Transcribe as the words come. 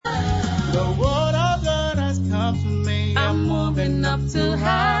to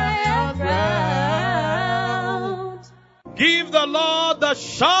higher ground. Give the Lord the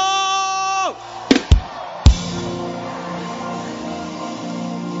shout.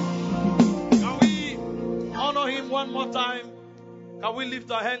 Can we honor him one more time? Can we lift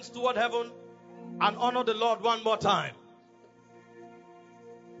our hands toward heaven and honor the Lord one more time?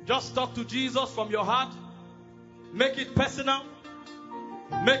 Just talk to Jesus from your heart. Make it personal.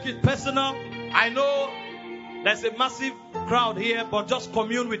 Make it personal. I know there's a massive crowd here, but just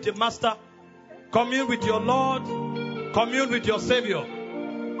commune with your Master. Commune with your Lord. Commune with your Savior.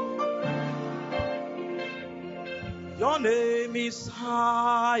 Your name is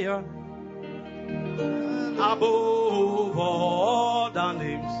higher above all the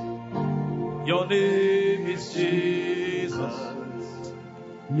names. Your name is Jesus.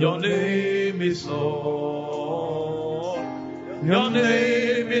 Your name is Lord. Your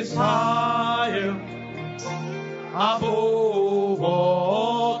name is higher above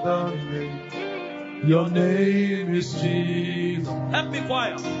all the names. Your name is Jesus. Help me,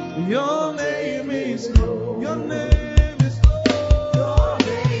 choir. Your name is Lord. Your name is Lord. Your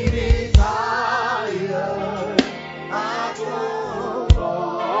name is higher above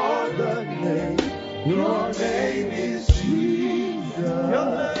all the names. Your name is Jesus.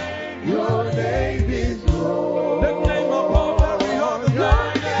 Your name is Lord. The name above every other name. Your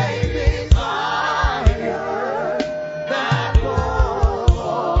name is higher above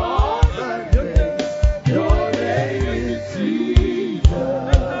all the names. Your name is Jesus.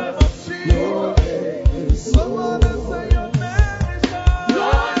 Your name is Lord. Say your name is higher.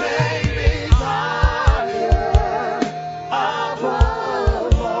 Your name is higher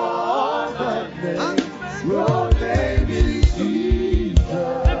above all the names. Your name is Jesus.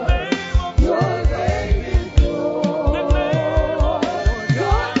 Your name is Lord.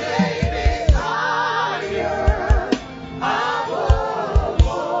 Your name is higher above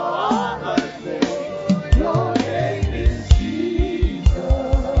all the names. Your name is Jesus.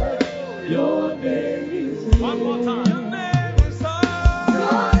 Your name is one more time. Your name is higher.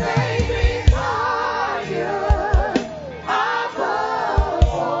 Your name is higher above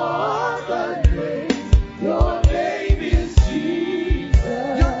all the names. Your name is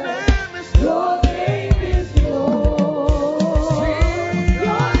Jesus. Your name is Lord. Your name is Lord.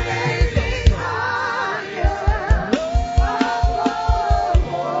 Your name is higher above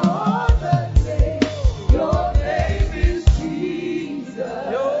all the names. Your name is Jesus.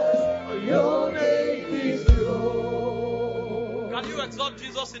 Your name is Lord. Can you exalt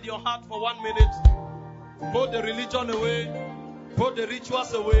Jesus in your heart for 1 minute? Put the religion away. Put the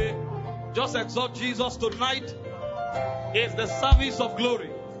rituals away. Just exalt Jesus tonight. Is the service of glory.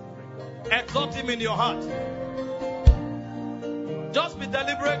 Exalt him in your heart. Just be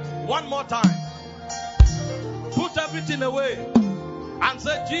deliberate one more time. Put everything away and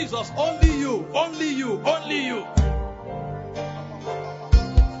say, Jesus, only you, only you, only you.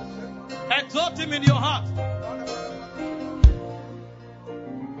 Exalt him in your heart.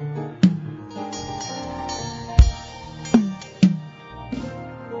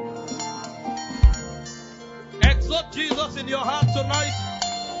 Exalt Jesus in your heart tonight.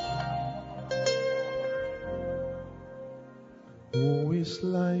 Who is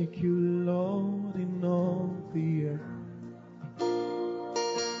like you, Lord, in all the earth?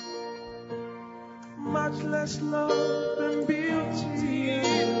 Much less love and beauty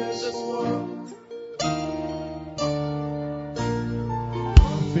in this world.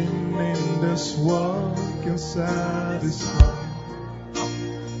 Nothing in this world can satisfy.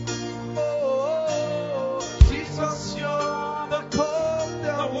 Oh, Jesus, you're the cup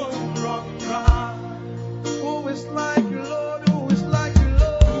that won't run dry. Who is like you, Lord? Who is like you,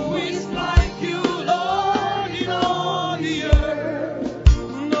 Lord? Who is like you, Lord, in all the earth?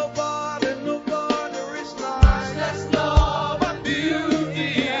 Nobody, nobody is like. There's love and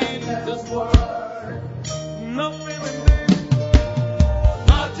beauty in this world.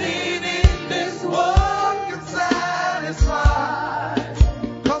 Nothing in this world can satisfy.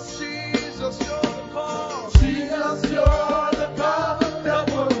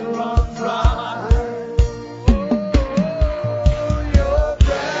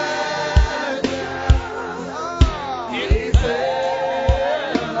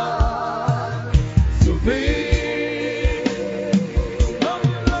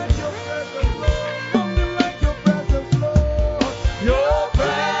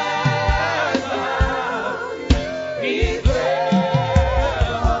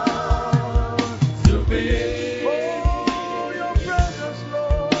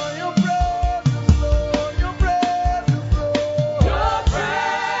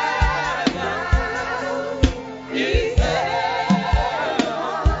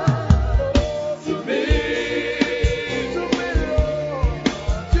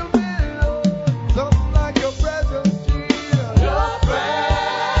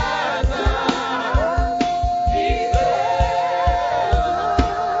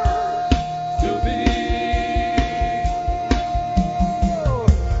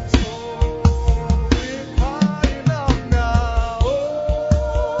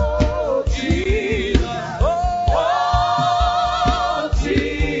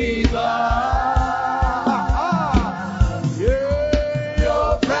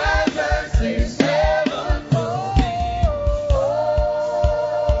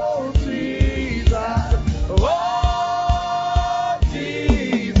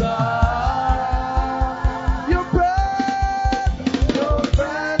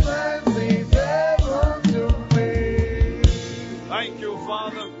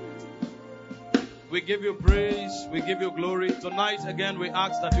 We give you praise. We give you glory. Tonight, again, we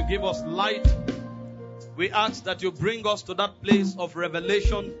ask that you give us light. We ask that you bring us to that place of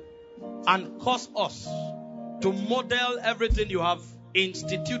revelation and cause us to model everything you have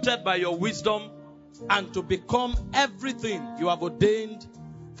instituted by your wisdom and to become everything you have ordained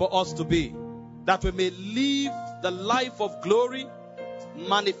for us to be. That we may live the life of glory,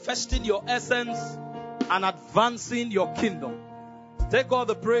 manifesting your essence and advancing your kingdom. Take all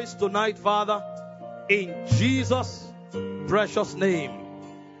the praise tonight, Father, in Jesus' precious name.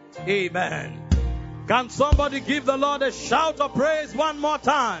 Amen. Can somebody give the Lord a shout of praise one more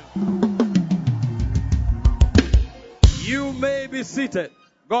time? You may be seated.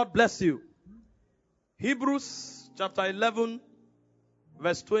 God bless you. Hebrews chapter 11,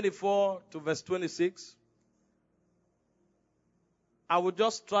 verse 24 to verse 26. I will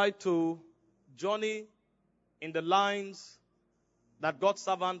just try to journey in the lines that God's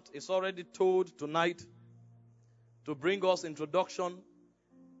servant is already told tonight to bring us introduction,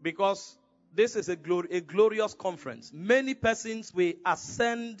 because this is a glorious conference. Many persons will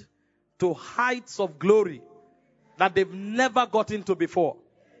ascend to heights of glory that they've never got into before.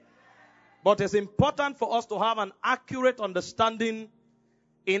 But it's important for us to have an accurate understanding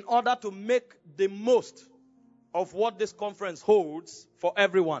in order to make the most of what this conference holds for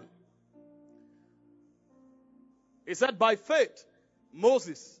everyone. He said, by faith,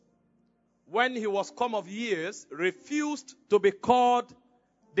 Moses, when he was come of years, refused to be called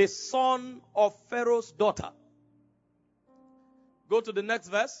the son of Pharaoh's daughter. Go to the next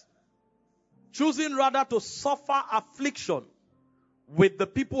verse. Choosing rather to suffer affliction with the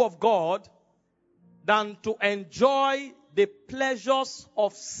people of God than to enjoy the pleasures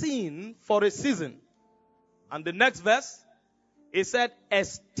of sin for a season. And the next verse, he said,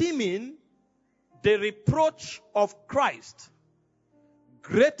 esteeming the reproach of Christ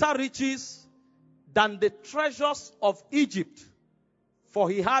greater riches than the treasures of Egypt, for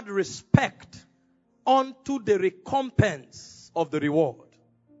he had respect unto the recompense of the reward.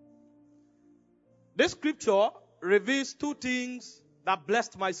 This scripture reveals two things that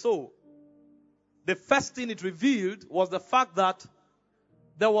blessed my soul. The first thing it revealed was the fact that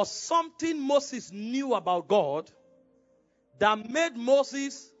there was something Moses knew about God that made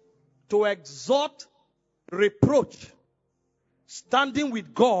Moses to exhort reproach, standing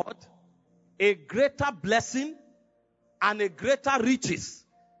with God, a greater blessing and a greater riches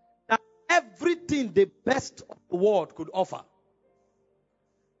than everything the best of the world could offer.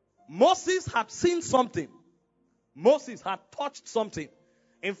 Moses had seen something. Moses had touched something.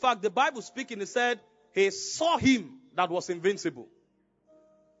 In fact, the Bible speaking, it said, he saw him that was invincible.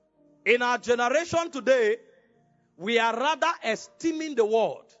 In our generation today, we are rather esteeming the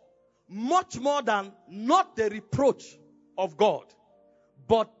world much more than not the reproach of God,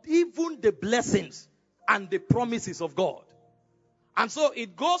 but even the blessings and the promises of God. And so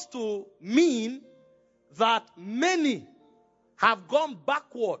it goes to mean that many have gone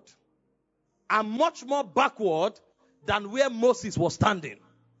backward and much more backward than where Moses was standing.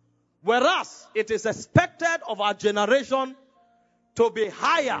 Whereas it is expected of our generation to be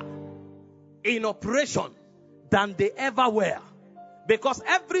higher in operation than they ever were. Because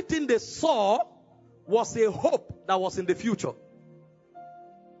everything they saw was a hope that was in the future.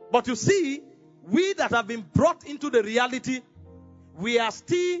 But you see, we that have been brought into the reality, we are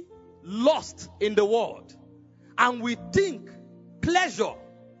still lost in the world. And we think pleasure,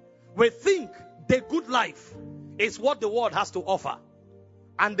 we think the good life is what the world has to offer.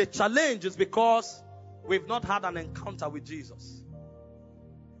 And the challenge is because we've not had an encounter with Jesus.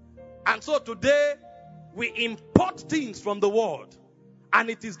 And so today, we import things from the world. And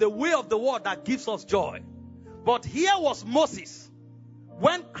it is the way of the world that gives us joy. But here was Moses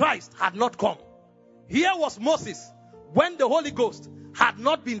when Christ had not come. Here was Moses when the Holy Ghost had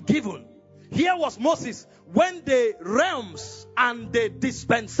not been given. Here was Moses when the realms and the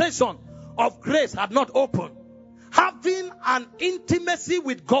dispensation of grace had not opened. Having an intimacy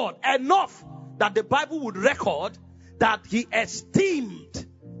with God enough that the Bible would record that he esteemed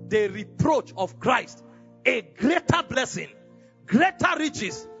the reproach of Christ a greater blessing, greater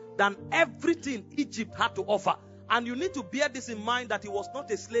riches than everything Egypt had to offer. And you need to bear this in mind, that he was not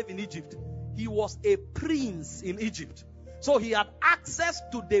a slave in Egypt. He was a prince in Egypt. So he had access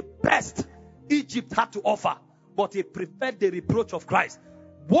to the best Egypt had to offer. But he preferred the reproach of Christ.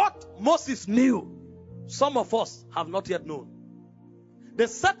 What Moses knew, some of us have not yet known. The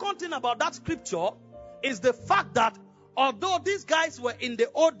second thing about that scripture is the fact that although these guys were in the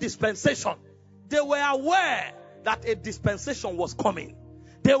old dispensation, they were aware that a dispensation was coming.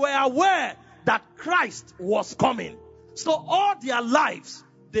 They were aware that Christ was coming. So all their lives,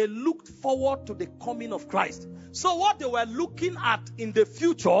 they looked forward to the coming of Christ. So what they were looking at in the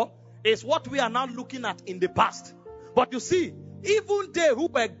future is what we are now looking at in the past. But you see, even they who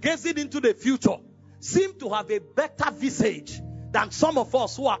were gazing into the future seem to have a better visage than some of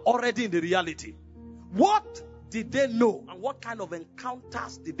us who are already in the reality. What did they know and what kind of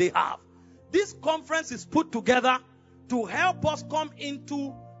encounters did they have? This conference is put together to help us come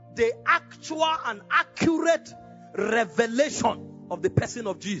into the actual and accurate revelation of the person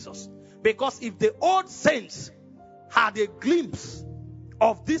of Jesus. Because if the old saints had a glimpse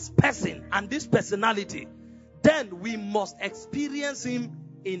of this person and this personality, then we must experience him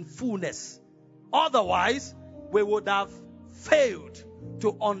in fullness. Otherwise, we would have failed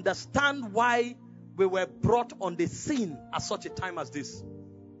to understand why we were brought on the scene at such a time as this.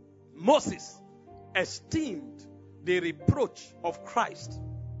 Moses esteemed the reproach of Christ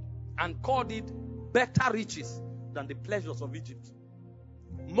and called it better riches than the pleasures of Egypt.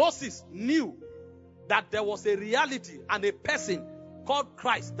 Moses knew that there was a reality and a person called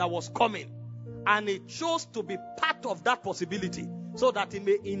Christ that was coming, and he chose to be part of that possibility so that he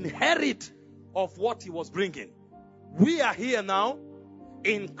may inherit of what he was bringing. We are here now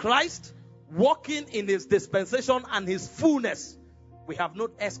in Christ, walking in his dispensation and his fullness. We have no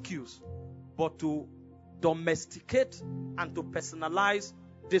excuse but to domesticate and to personalize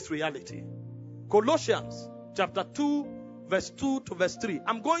this reality. Colossians chapter 2 verse 2 to verse 3.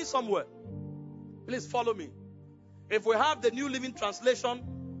 I'm going somewhere. Please follow me. If we have the New Living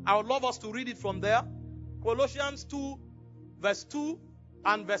Translation, I would love us to read it from there. Colossians 2 verse 2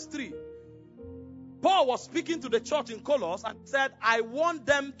 and verse 3. Paul was speaking to the church in Colossus and said, I want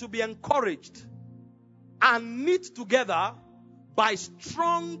them to be encouraged and knit together by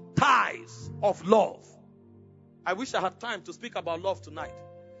strong ties of love. I wish I had time to speak about love tonight.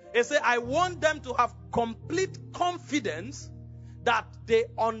 He said, I want them to have complete confidence that they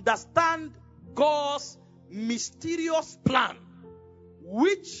understand God's mysterious plan,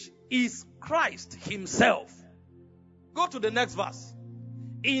 which is Christ himself. Go to the next verse.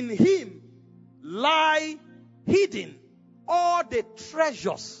 In him lie hidden all the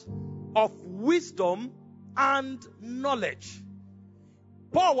treasures of wisdom and knowledge.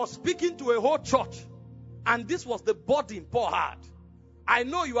 Paul was speaking to a whole church, and this was the burden Paul had. I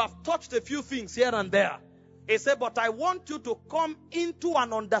know you have touched a few things here and there. He said, but I want you to come into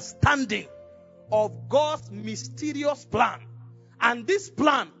an understanding of God's mysterious plan. And this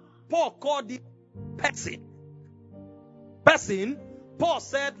plan, Paul called it person. Person, Paul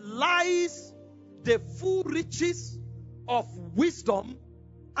said, lies the full riches of wisdom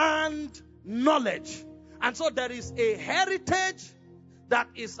and knowledge. And so there is a heritage that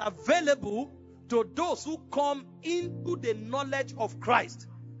is available to those who come into the knowledge of Christ.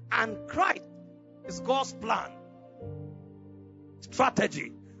 And Christ is God's plan,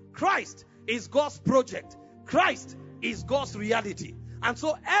 strategy. Christ is God's project. Christ is God's reality. And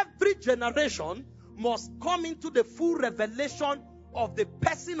so every generation must come into the full revelation of the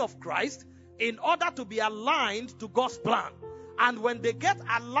person of Christ in order to be aligned to God's plan. And when they get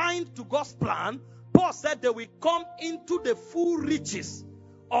aligned to God's plan, Paul said they will come into the full riches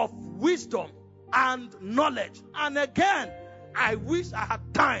of wisdom and knowledge. And again, I wish I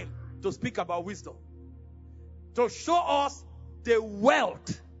had time to speak about wisdom, to show us the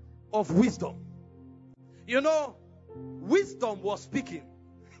wealth of wisdom. You know, wisdom was speaking.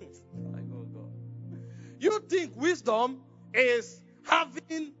 You think wisdom is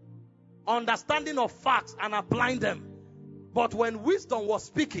having understanding of facts and applying them. But when wisdom was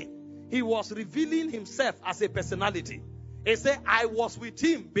speaking, he was revealing himself as a personality. He said, I was with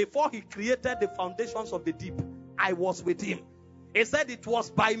him before he created the foundations of the deep. I was with him. He said, it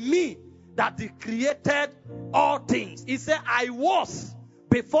was by me that he created all things. He said, I was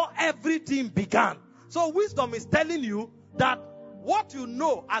before everything began. So wisdom is telling you that what you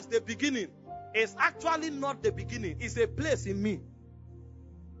know as the beginning is actually not the beginning. It's a place in me.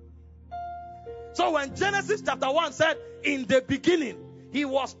 So when Genesis chapter 1 said, in the beginning, he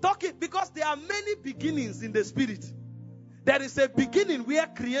was talking, because there are many beginnings in the spirit. There is a beginning where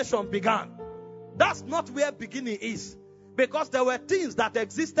creation began. That's not where beginning is, because there were things that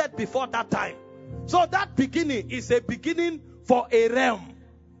existed before that time. So that beginning is a beginning for a realm.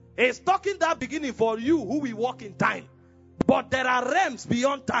 He's talking that beginning for you who will walk in time. But there are realms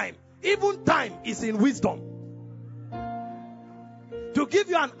beyond time. Even time is in wisdom. To give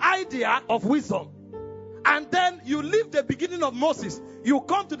you an idea of wisdom. And then you leave the beginning of Moses. You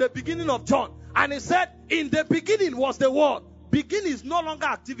come to the beginning of John. And he said, in the beginning was the word. Beginning is no longer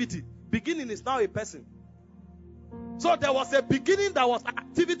activity. Beginning is now a person. So there was a beginning that was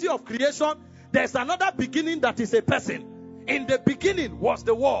activity of creation. There's another beginning that is a person. In the beginning was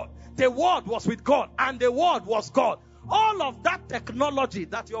the Word. The Word was with God, and the Word was God. All of that technology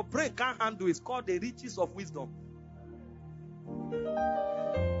that your brain can't handle is called the riches of wisdom.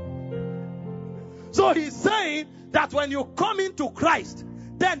 So he's saying that when you come into Christ,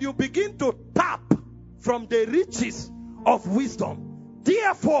 then you begin to tap from the riches of wisdom.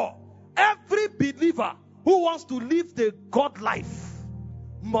 Therefore, every believer who wants to live the God life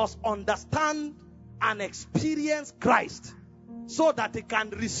must understand and experience Christ so that he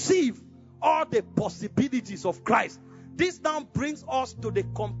can receive all the possibilities of Christ. This now brings us to the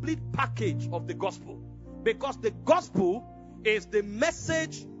complete package of the gospel, because the gospel is the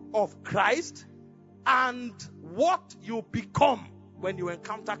message of Christ and what you become when you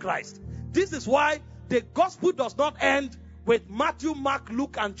encounter Christ. This is why the gospel does not end with Matthew, Mark,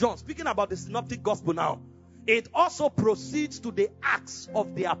 Luke, and John. Speaking about the synoptic gospel now, it also proceeds to the Acts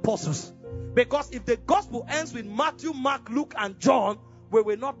of the Apostles. Because if the gospel ends with Matthew, Mark, Luke, and John, we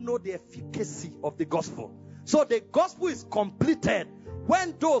will not know the efficacy of the gospel. So the gospel is completed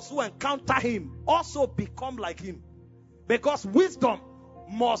when those who encounter him also become like him. Because wisdom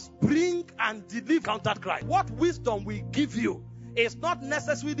must bring and deliver counter Christ. What wisdom will give you is not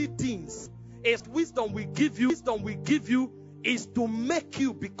necessarily things. It's wisdom we give you. Wisdom we give you is to make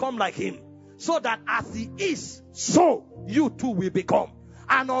you become like him. So that as he is, so you too will become.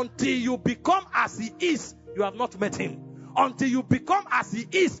 And until you become as he is, you have not met him. Until you become as he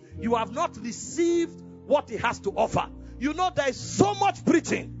is, you have not received what he has to offer. You know, there is so much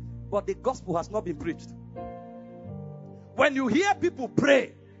preaching, but the gospel has not been preached. When you hear people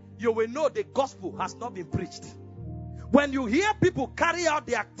pray, you will know the gospel has not been preached. When you hear people carry out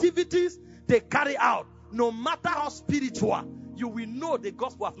the activities they carry out, no matter how spiritual, you will know the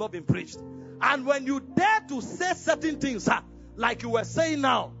gospel has not been preached. And when you dare to say certain things, like you were saying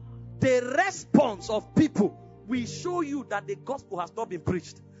now, the response of people will show you that the gospel has not been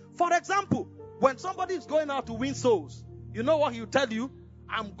preached. For example, when somebody is going out to win souls, you know what he'll tell you?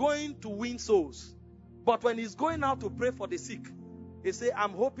 I'm going to win souls. But when he's going out to pray for the sick, he say,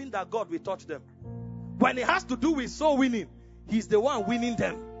 I'm hoping that God will touch them. When it has to do with soul winning, he's the one winning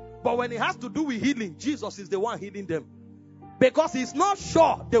them. But when it has to do with healing, Jesus is the one healing them. Because he's not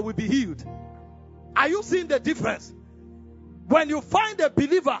sure they will be healed. Are you seeing the difference? When you find a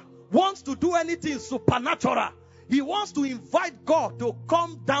believer wants to do anything supernatural, he wants to invite God to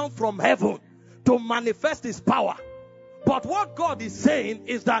come down from heaven to manifest his power. But what God is saying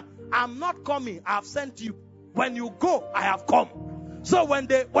is that I'm not coming, I have sent you. When you go, I have come. So when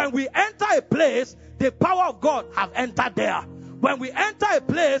we enter a place, the power of God have entered there. When we enter a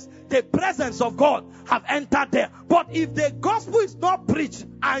place, the presence of God have entered there. But if the gospel is not preached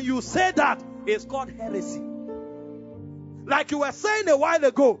and you say that, it's called heresy. Like you were saying a while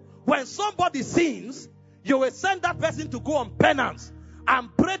ago, when somebody sins, you will send that person to go on penance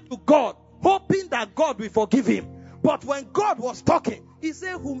and pray to God, hoping that God will forgive him. But when God was talking, he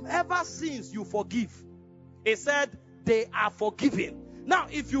said, whomever sins you forgive. He said, they are forgiven. Now,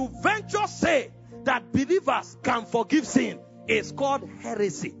 if you venture say that believers can forgive sin, it's called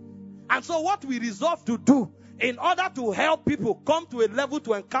heresy. And so what we resolve to do in order to help people come to a level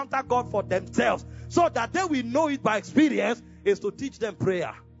to encounter God for themselves so that they will know it by experience is to teach them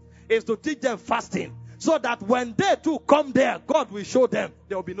prayer, is to teach them fasting, so that when they too come there, God will show them.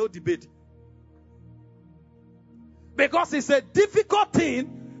 There will be no debate. Because it's a difficult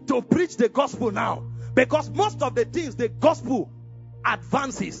thing to preach the gospel now. Because most of the things the gospel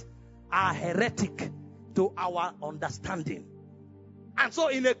advances are heretic to our understanding. And so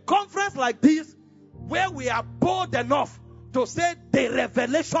in a conference like this, where we are bold enough to say the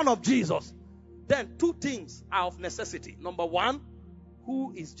revelation of Jesus, then two things are of necessity. Number one,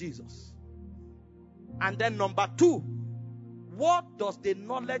 who is Jesus? And then number two, what does the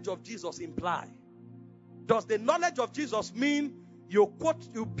knowledge of Jesus imply? Does the knowledge of Jesus mean you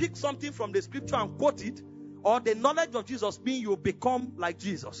pick something from the scripture and quote it? Or the knowledge of Jesus mean you become like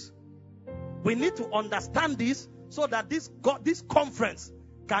Jesus? We need to understand this so that this conference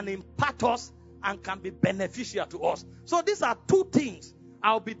can impact us and can be beneficial to us. So these are two things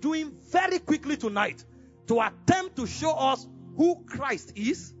I'll be doing very quickly tonight to attempt to show us who Christ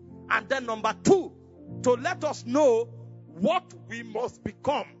is. And then number two, to let us know what we must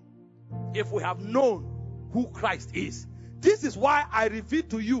become if we have known who Christ is. This is why I reveal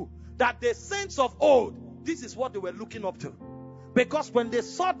to you that the saints of old, this is what they were looking up to. Because when they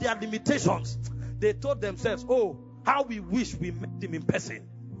saw their limitations, they told themselves, oh, how we wish we met him in person.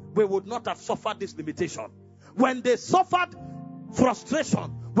 We would not have suffered this limitation. When they suffered frustration,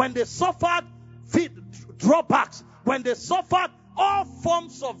 when they suffered drawbacks, when they suffered all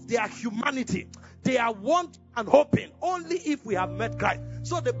forms of their humanity, They are want and hoping only if we have met Christ.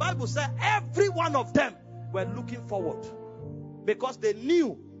 So the Bible said every one of them were looking forward, because they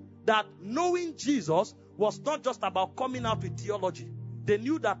knew that knowing Jesus was not just about coming out with theology. They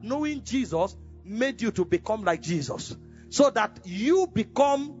knew that knowing Jesus made you to become like Jesus, so that you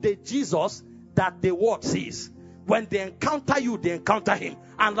become the Jesus that the world sees. When they encounter you, they encounter him.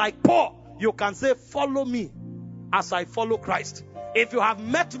 And like Paul, you can say, follow me as I follow Christ. If you have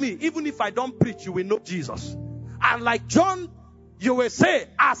met me, even if I don't preach, you will know Jesus. And like John, you will say,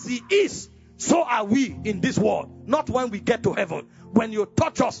 as he is, so are we in this world. Not when we get to heaven. When you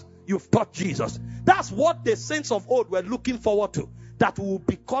touch us, you've touched Jesus. That's what the saints of old were looking forward to, that we will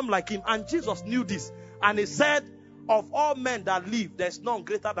become like him. And Jesus knew this. And he said, of all men that live, there's none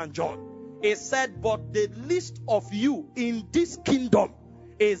greater than John. He said, but the least of you in this kingdom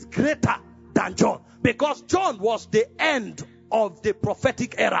is greater than John. Because John was the end of the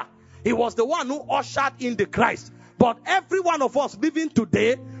prophetic era. He was the one who ushered in the Christ. But every one of us living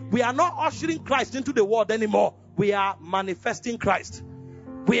today, we are not ushering Christ into the world anymore. We are manifesting Christ.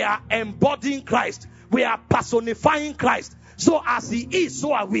 We are embodying Christ. We are personifying Christ. So as he is,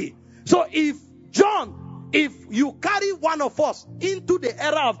 so are we. So if you carry one of us into the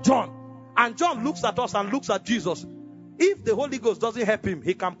era of John, and John looks at us and looks at Jesus, if the Holy Ghost doesn't help him,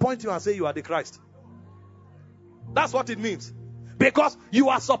 he can point you and say, you are the Christ. That's what it means. Because you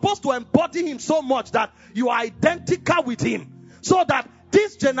are supposed to embody him so much that you are identical with him. So that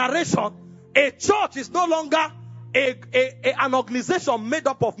this generation, a church is no longer an organization made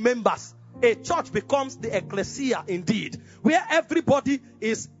up of members. A church becomes the ecclesia indeed, where everybody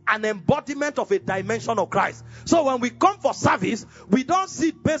is an embodiment of a dimension of Christ. So when we come for service, we don't see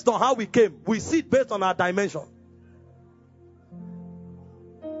it based on how we came. We see it based on our dimension.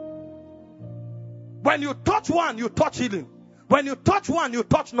 When you touch one, you touch healing. When you touch one, you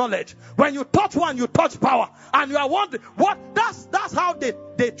touch knowledge. When you touch one, you touch power. And you are wondering, what? That's how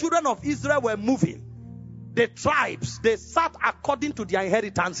the children of Israel were moving. The tribes, they sat according to their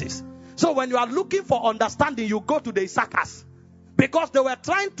inheritances. So when you are looking for understanding, you go to the Issachars. Because they were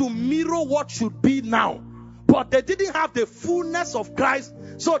trying to mirror what should be now. But they didn't have the fullness of Christ,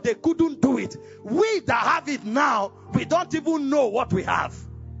 so they couldn't do it. We that have it now, we don't even know what we have.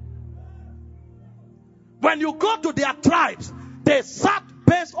 When you go to their tribes, they sat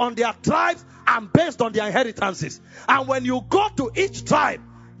based on their tribes and based on their inheritances. And when you go to each tribe,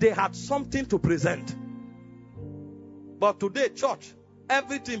 they had something to present. But today, church,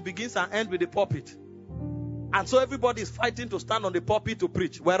 everything begins and ends with the pulpit. And so everybody is fighting to stand on the pulpit to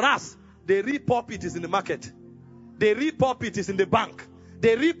preach. Whereas the real pulpit is in the market. The real pulpit is in the bank.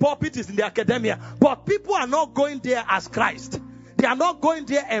 The real pulpit is in the academia. But people are not going there as Christ. They are not going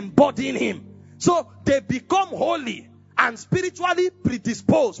there embodying him. So they become holy and spiritually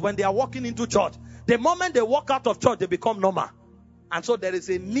predisposed when they are walking into church. The moment they walk out of church, they become normal. And so there is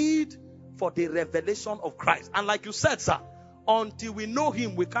a need for the revelation of Christ. And like you said, sir, until we know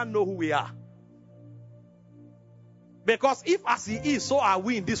him, we can't know who we are. Because if as he is, so are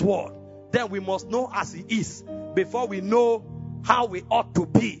we in this world, then we must know as he is before we know how we ought to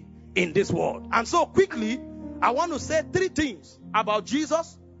be in this world. And so quickly, I want to say 3 things about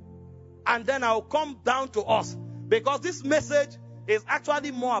Jesus, and then I'll come down to us. Because this message is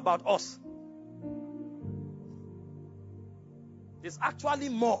actually more about us. It's actually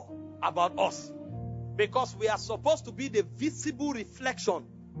more about us. Because we are supposed to be the visible reflection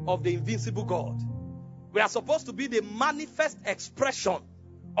of the invincible God. We are supposed to be the manifest expression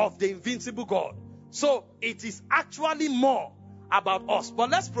of the invincible God. So it is actually more about us. But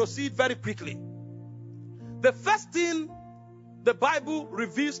let's proceed very quickly. The first thing the Bible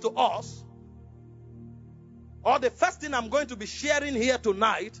reveals to us, or the first thing I'm going to be sharing here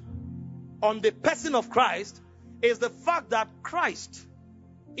tonight on the person of Christ, is the fact that Christ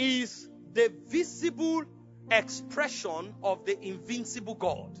is the visible expression of the invincible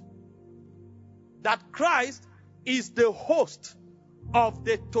God. That Christ is the host of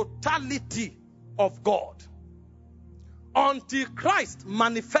the totality of God. Until Christ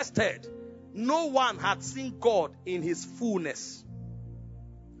manifested, no one had seen God in his fullness.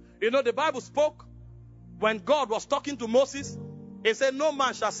 You know, the Bible spoke when God was talking to Moses. He said, no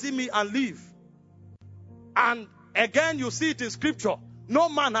man shall see me and live. And again, you see it in scripture. No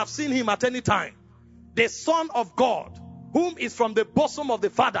man have seen him at any time. The Son of God, whom is from the bosom of the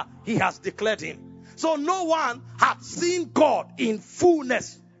Father, he has declared him. So no one had seen God in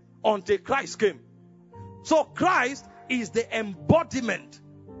fullness until Christ came. So Christ is the embodiment,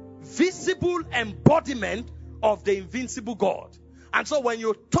 visible embodiment of the invincible God. And so when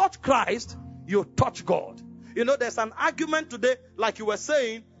you touch Christ, you touch God. You know, there's an argument today, like you were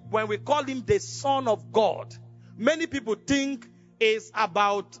saying, when we call him the Son of God, many people think it's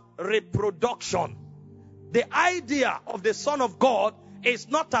about reproduction. The idea of the Son of God is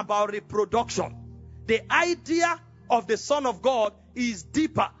not about reproduction. The idea of the Son of God is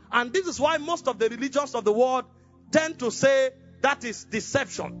deeper. And this is why most of the religions of the world tend to say that is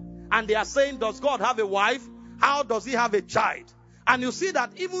deception. And they are saying, does God have a wife? How does he have a child? And you see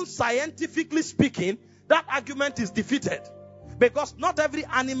that even scientifically speaking, that argument is defeated. Because not every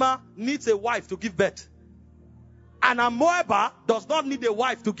animal needs a wife to give birth. An amoeba does not need a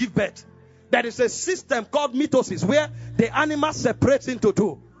wife to give birth. There is a system called mitosis where the animal separates into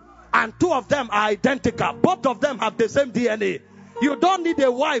two. And two of them are identical. Both of them have the same DNA. You don't need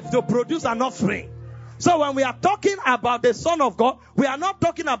a wife to produce an offspring. So when we are talking about the Son of God, we are not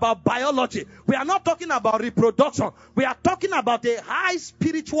talking about biology. We are not talking about reproduction. We are talking about a high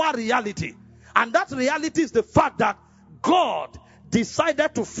spiritual reality. And that reality is the fact that God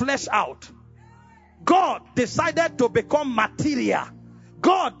decided to flesh out. God decided to become material.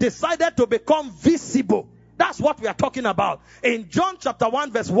 God decided to become visible. That's what we are talking about. In John chapter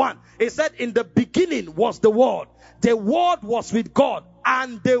 1 verse 1, it said, in the beginning was the Word. The Word was with God,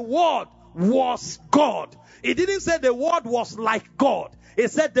 and the Word was God. It didn't say the Word was like God.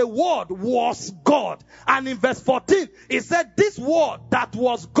 It said the Word was God. And in verse 14, it said this Word that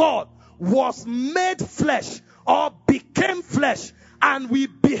was God was made flesh, or became flesh, and we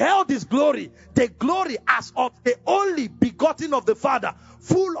beheld his glory, the glory as of the only begotten of the Father,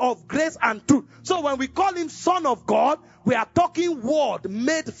 full of grace and truth. So when we call him Son of God, we are talking Word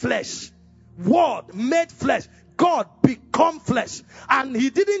made flesh. Word made flesh. God become flesh. And he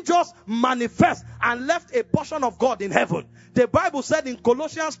didn't just manifest and left a portion of God in heaven. The Bible said in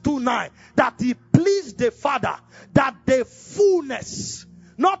Colossians 2:9 that he pleased the Father that the fullness,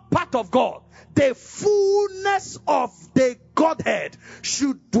 not part of God, the fullness of the Godhead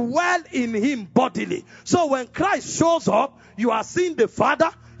should dwell in him bodily. So when Christ shows up, you are seeing the Father,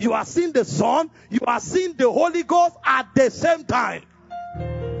 you are seeing the Son, you are seeing the Holy Ghost at the same time.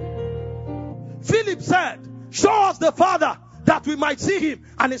 Philip said, show us the Father that we might see him.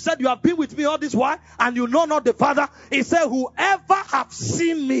 And he said, you have been with me all this while and you know not the Father. He said, whoever have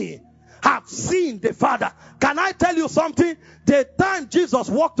seen me have seen the Father. Can I tell you something? The time Jesus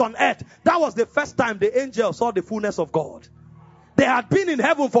walked on earth, that was the first time the angels saw the fullness of God. They had been in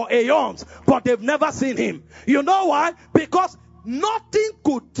heaven for aeons, but they've never seen him. You know why? Because nothing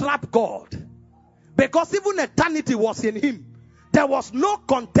could trap God. Because even eternity was in him. There was no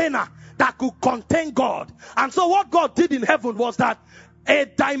container that could contain God. And so what God did in heaven was that a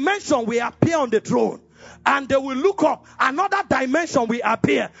dimension will appear on the throne. And they will look up. Another dimension will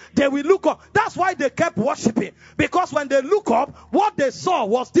appear. They will look up. That's why they kept worshiping. Because when they look up, what they saw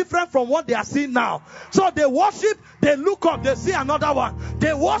was different from what they are seeing now. So they worship, they look up, they see another one.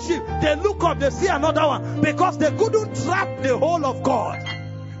 They worship, they look up, they see another one. Because they couldn't trap the whole of God.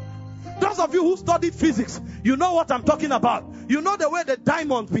 Those of you who studied physics, you know what I'm talking about. You know the way the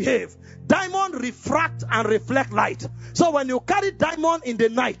diamonds behave. Diamond refract and reflect light. So when you carry diamond in the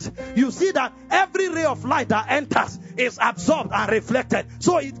night, you see that every ray of light that enters is absorbed and reflected.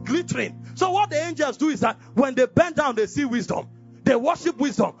 So it's glittering. So what the angels do is that when they bend down, they see wisdom. They worship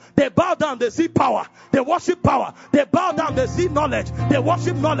wisdom. They bow down, they see power. They worship power. They bow down, they see knowledge. They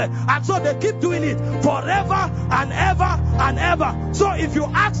worship knowledge. And so they keep doing it forever and ever and ever. So if you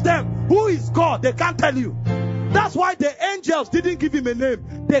ask them, who is God? They can't tell you. That's why the angels didn't give him a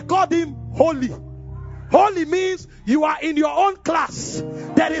name. They called him Holy. Holy means you are in your own class.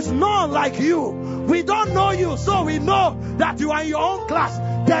 There is none like you. We don't know you, so we know that you are in your own class.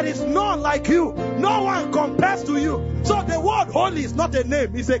 There is none like you. No one compares to you. So the word holy is not a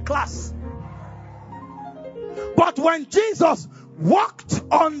name, it's a class. But when Jesus walked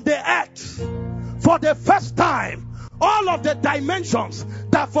on the earth for the first time, all of the dimensions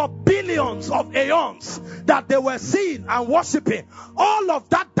that for billions of aeons that they were seeing and worshiping, all of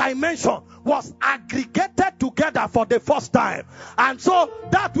that dimension was aggregated together for the first time. And so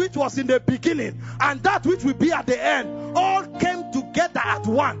that which was in the beginning and that which will be at the end all came together at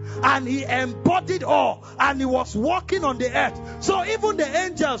one, and he embodied all, and he was walking on the earth. So even the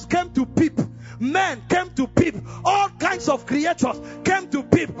angels came to peep. Men came to peep. All kinds of creatures came to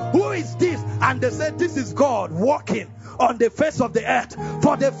peep. Who is this? And they said, this is God walking on the face of the earth.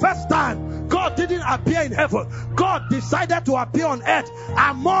 For the first time, God didn't appear in heaven. God decided to appear on earth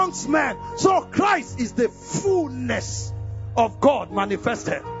amongst men. So Christ is the fullness of God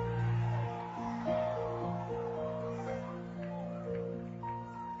manifested.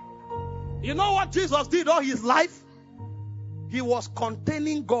 You know what Jesus did all his life? He was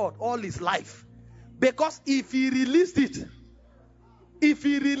containing God all his life. Because if he released it, If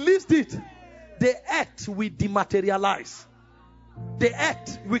he released it, the earth will dematerialize. The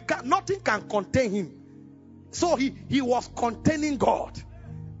earth, nothing can contain him. So he was containing God.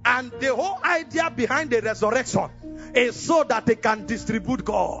 And the whole idea behind the resurrection is so that they can distribute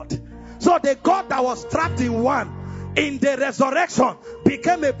God. So the God that was trapped in one, in the resurrection,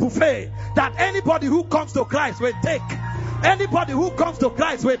 became a buffet that anybody who comes to Christ will take. Anybody who comes to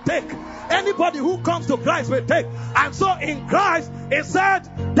Christ will take. Anybody who comes to Christ will take. And so in Christ, it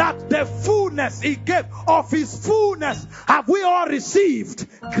said that the fullness he gave, of his fullness have we all received.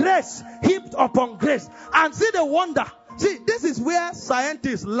 Grace heaped upon grace. And see the wonder. See, this is where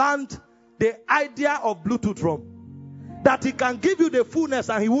scientists learned the idea of Bluetooth from. That he can give you the fullness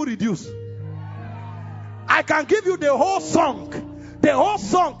and he will reduce. I can give you the whole song. The whole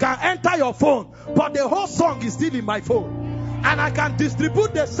song can enter your phone, but the whole song is still in my phone. And I can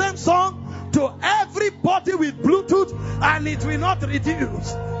distribute the same song to everybody with Bluetooth, and it will not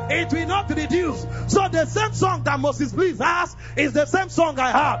reduce. It will not reduce. So the same song that Moses Bliss has is the same song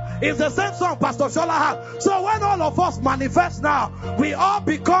I have. It's the same song Pastor Shola has. So when all of us manifest now, we all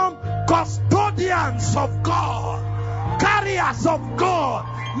become custodians of God, carriers of God,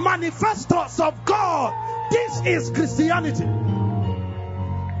 manifestors of God. This is Christianity.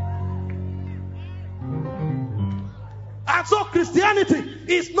 And so Christianity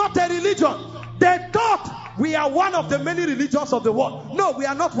is not a religion. They thought we are one of the many religions of the world. No, we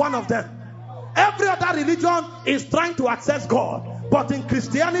are not one of them. Every other religion is trying to access God. But in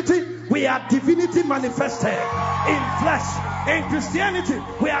Christianity, we are divinity manifested in flesh. In Christianity,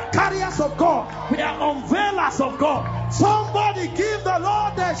 we are carriers of God. We are unveilers of God. Somebody give the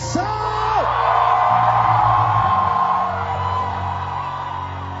Lord a shout.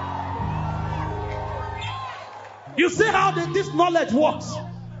 You see how this knowledge works?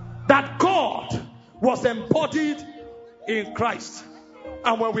 That God was embodied in Christ.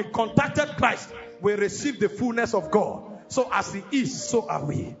 And when we contacted Christ, we received the fullness of God. So as he is, so are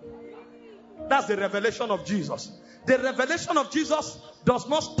we. That's the revelation of Jesus. The revelation of Jesus does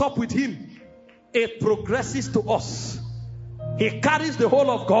not stop with him. It progresses to us. He carries the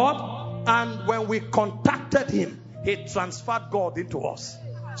whole of God. And when we contacted him, he transferred God into us.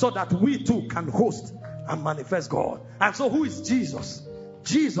 So that we too can host and manifest God. And so who is Jesus?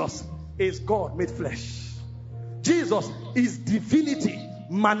 Jesus is God made flesh. Jesus is divinity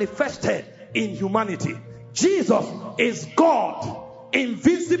manifested in humanity. Jesus is God,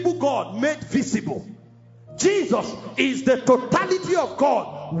 invisible God made visible. Jesus is the totality of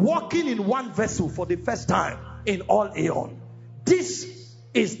God walking in one vessel for the first time in all aeon. This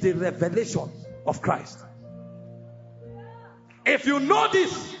is the revelation of Christ. If you know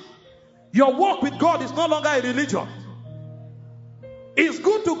this, your walk with God is no longer a religion. It's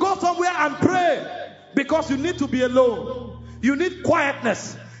good to go somewhere and pray because you need to be alone. You need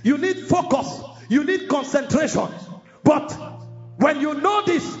quietness. You need focus. You need concentration. But when you know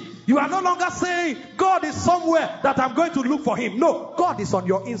this, you are no longer saying God is somewhere that I'm going to look for him. No, God is on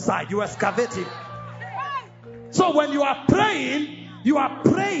your inside. You excavate him. So when you are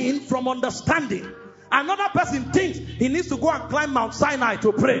praying from understanding. Another person thinks he needs to go and climb Mount Sinai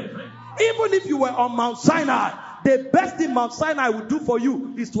to pray. Even if you were on Mount Sinai, the best thing Mount Sinai will do for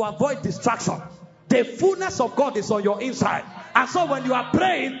you is to avoid distraction. The fullness of God is on your inside. And so when you are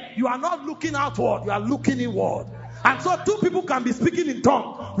praying, you are not looking outward, you are looking inward. And so two people can be speaking in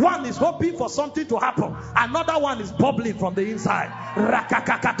tongues. One is hoping for something to happen. Another one is bubbling from the inside.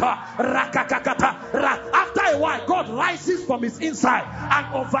 Rakakakata, rakakakata, After a while, God rises from his inside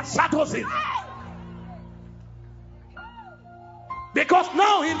and overshadows him. Because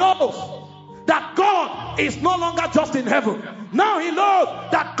now he knows that God is no longer just in heaven. Now he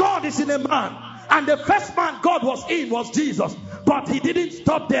knows that God is in a man. And the first man God was in was Jesus. But he didn't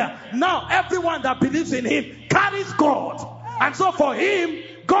stop there. Now everyone that believes in him carries God. And so for him,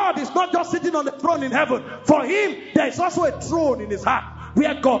 God is not just sitting on the throne in heaven. For him, there is also a throne in his heart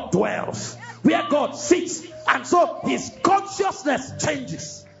where God dwells, where God sits. And so his consciousness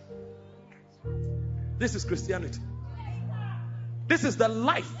changes. This is Christianity. This is the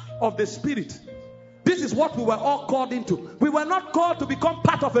life of the Spirit. This is what we were all called into. We were not called to become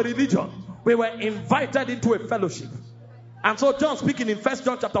part of a religion. We were invited into a fellowship. And so John speaking in 1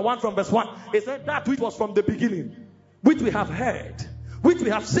 John chapter 1 from verse 1, he said that which was from the beginning, which we have heard, which we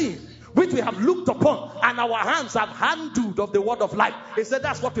have seen, which we have looked upon, and our hands have handled of the word of life. He said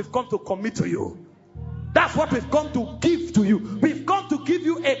that's what we've come to commit to you. That's what we've come to give to you. We've come to give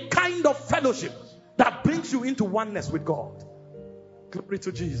you a kind of fellowship that brings you into oneness with God. Glory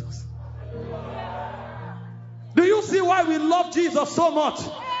to Jesus. Do you see why we love Jesus so much?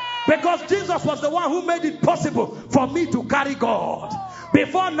 Because Jesus was the one who made it possible for me to carry God.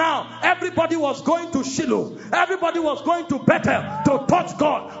 Before now, everybody was going to Shiloh. Everybody was going to Bethel to touch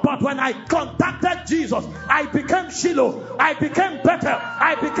God. But when I contacted Jesus, I became Shiloh. I became Bethel.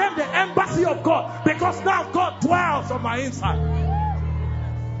 I became the embassy of God. Because now God dwells on my inside.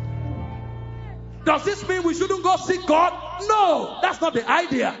 Does this mean we shouldn't go seek God? No, that's not the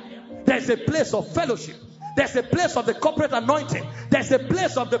idea. There's a place of fellowship. There's a place of the corporate anointing. There's a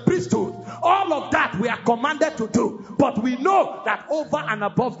place of the priesthood. All of that we are commanded to do. But we know that over and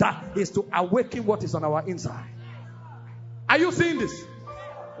above that is to awaken what is on our inside. Are you seeing this?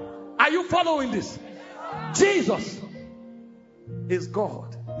 Are you following this? Jesus is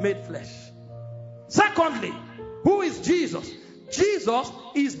God made flesh. Secondly, who is Jesus? Jesus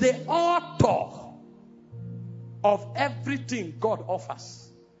is the author of everything God offers.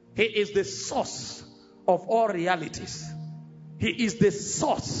 He is the source of all realities. He is the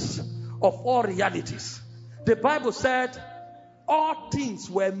source of all realities. The Bible said all things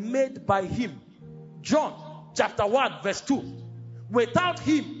were made by him. John chapter 1 verse 2. Without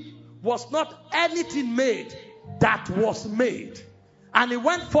him was not anything made that was made. And he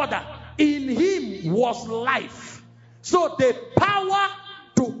went further. In him was life. So the power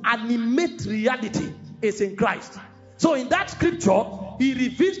to animate reality is in Christ. So in that scripture, he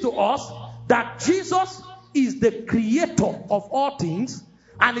reveals to us that Jesus is the creator of all things.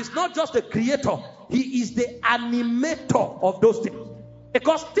 And it's not just the creator, he is the animator of those things.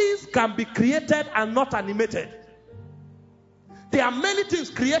 Because things can be created and not animated. There are many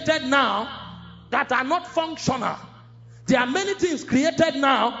things created now that are not functional. There are many things created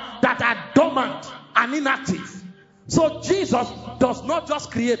now that are dormant and inactive. So Jesus does not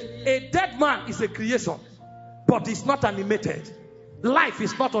just create. A dead man is a creation, but it's not animated. Life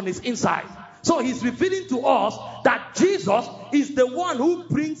is not on his inside. So he's revealing to us that Jesus is the one who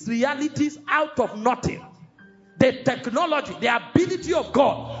brings realities out of nothing. The technology, the ability of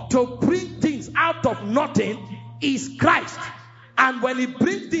God to bring things out of nothing is Christ. And when he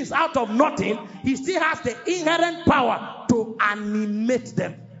brings things out of nothing, he still has the inherent power to animate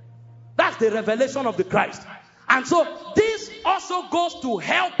them. That's the revelation of the Christ. And so this also goes to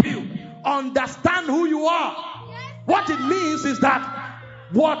help you understand who you are. What it means is that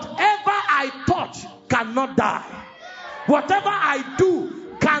whatever I touch cannot die. Whatever I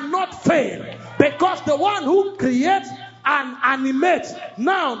do cannot fail. Because the one who creates and animates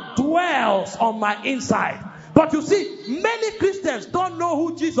now dwells on my inside. But you see, many Christians don't know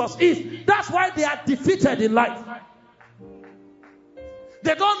who Jesus is. That's why they are defeated in life.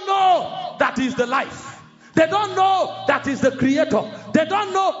 They don't know that He's the life. They don't know that He's the creator. They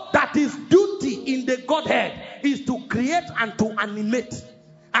don't know that His duty in the Godhead is to create and to animate.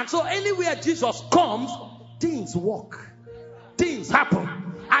 And so anywhere Jesus comes, things work. Things happen.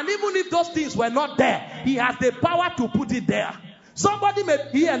 And even if those things were not there, He has the power to put it there. Somebody may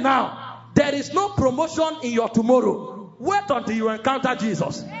be here now. There is no promotion in your tomorrow. Wait until you encounter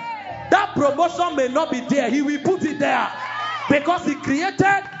Jesus. That promotion may not be there. He will put it there. Because He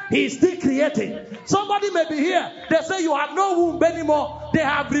created, He is still creating. Somebody may be here. They say you have no womb anymore. They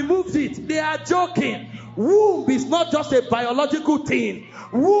have removed it. They are joking. Womb is not just a biological thing.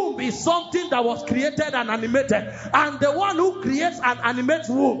 Womb is something that was created and animated. And the one who creates and animates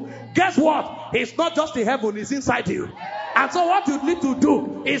womb, guess what? It's not just in heaven, it's inside you. And so what you need to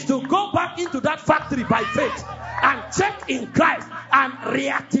do is to go back into that factory by faith and check in Christ and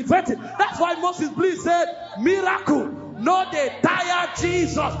reactivate it. That's why Moses Bliss said, miracle, no they tire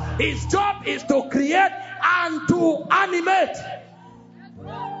Jesus. His job is to create and to animate.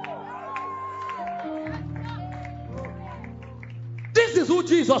 This is who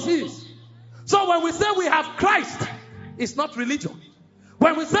Jesus is. So when we say we have Christ, it's not religion.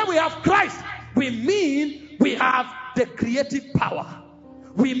 When we say we have Christ, we mean we have the creative power.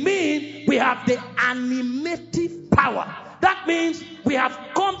 We mean we have the animative power. That means we have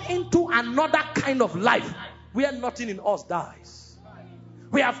come into another kind of life where nothing in us dies.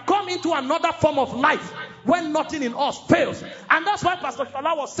 We have come into another form of life when nothing in us fails. And that's why Pastor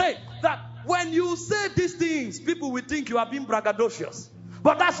Shola was saying that when you say these things, people will think you are being braggadocious.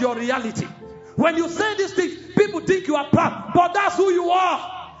 But that's your reality. When you say these things, people think you are proud. But that's who you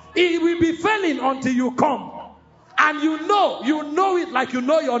are. It will be failing until you come. And you know it like you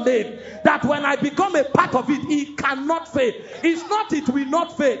know your name. That when I become a part of it, it cannot fail. It's not it will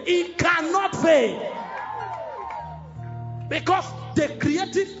not fail. It cannot fail. Because the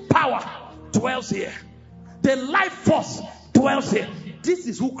creative power dwells here. The life force dwells here. This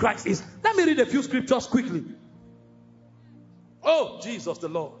is who Christ is. Let me read a few scriptures quickly. Oh, Jesus the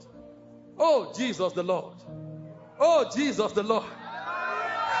Lord. Oh, Jesus the Lord. Oh, Jesus the Lord.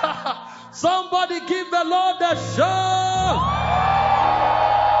 Somebody give the Lord a shout.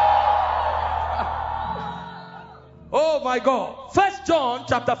 Oh my God. 1 John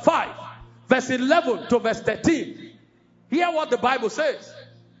chapter 5, verse 11 to verse 13. Hear what the Bible says.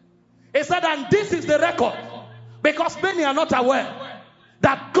 It said, and this is the record, because many are not aware,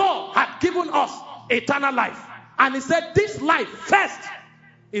 that God had given us eternal life. And he said, this life first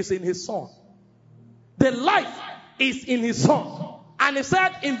is in his Son. The life is in his Son. And he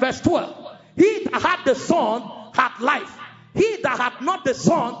said in verse 12, he that had the Son had life. He that had not the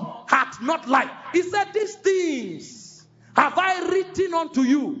Son had not life. He said, these things have I written unto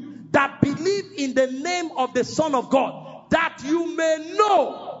you that believe in the name of the Son of God, that you may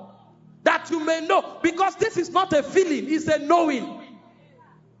know. That you may know. Because this is not a feeling, it's a knowing.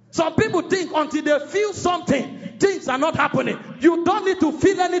 Some people think until they feel something, things are not happening. You don't need to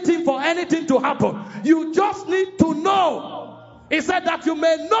feel anything for anything to happen. You just need to know. He said that you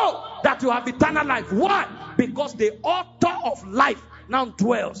may know that you have eternal life. Why? Because the author of life now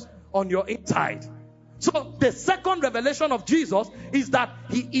dwells on your inside. So the second revelation of Jesus is that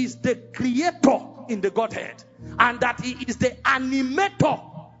he is the creator in the Godhead, and that he is the animator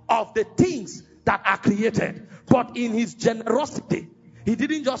of the things that are created. But in his generosity, he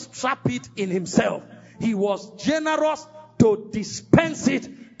didn't just trap it in himself. He was generous to dispense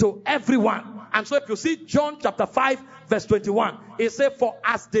it to everyone. And so if you see John chapter 5 verse 21, it says, for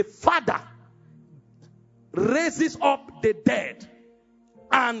as the Father raises up the dead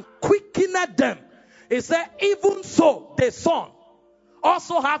and quickeneth them, it said, even so the Son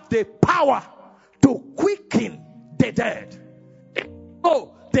also have the power to quicken the dead.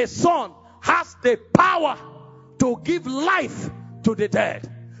 So the Son has the power to give life to the dead.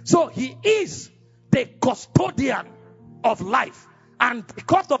 So he is the custodian of life. And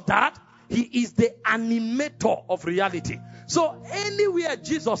because of that, he is the animator of reality. So anywhere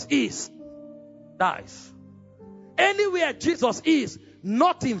Jesus is, dies. Anywhere Jesus is,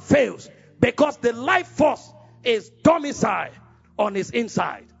 nothing fails. Because the life force is domiciled on his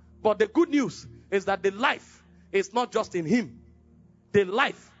inside. But the good news is that the life is not just in him. The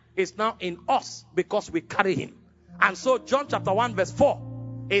life is now in us because we carry him. And so John chapter 1 verse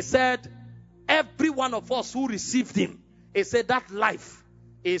 4, it said, every one of us who received him, it said that life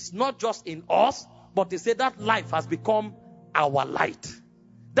is not just in us, but it said that life has become our light.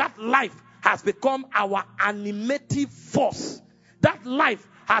 That life has become our animative force. That life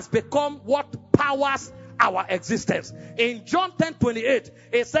has become what powers our existence. In John 10:28,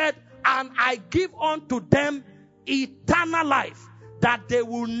 it said, and I give unto them eternal life, that they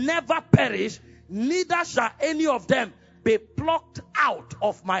will never perish, neither shall any of them be plucked out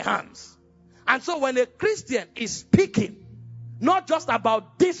of my hands. And so when a Christian is speaking, not just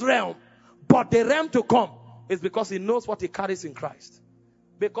about this realm, but the realm to come, it's because he knows what he carries in Christ.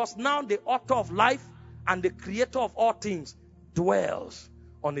 Because now the author of life and the creator of all things dwells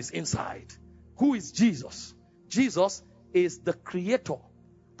on his inside. Who is Jesus? Jesus is the creator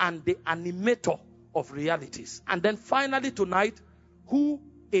and the animator of realities. And then finally tonight, who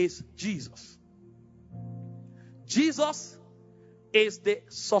is Jesus? Jesus is the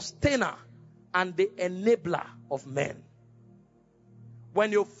sustainer and the enabler of men.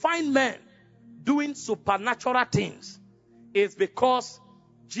 When you find men doing supernatural things, it's because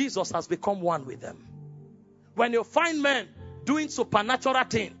Jesus has become one with them. When you find men doing supernatural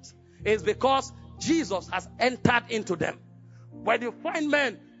things, it's because Jesus has entered into them. When you find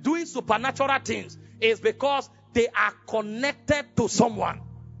men doing supernatural things, it's because they are connected to someone.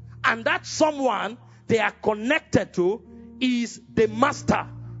 And that someone they are connected to is the Master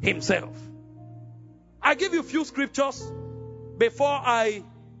himself. I give you a few scriptures before I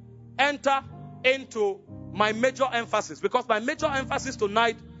enter into my major emphasis. Because my major emphasis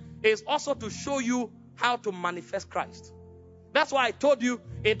tonight is also to show you how to manifest Christ. That's why I told you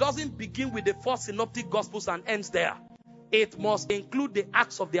it doesn't begin with the four synoptic gospels and ends there. It must include the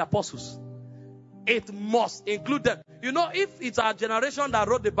Acts of the Apostles. It must include them. You know, if it's our generation that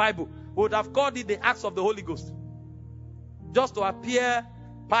wrote the Bible, we would have called it the Acts of the Holy Ghost. Just to appear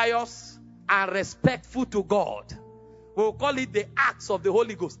pious and respectful to God. We will call it the Acts of the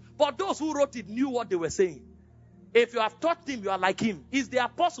Holy Ghost. But those who wrote it knew what they were saying. If you have taught him, you are like him. It's the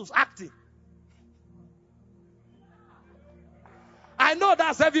apostles acting. I know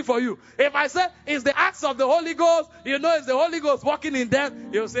that's heavy for you. If I say it's the Acts of the Holy Ghost, you know it's the Holy Ghost working in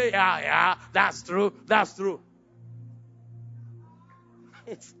them, you'll say, yeah, that's true, that's true.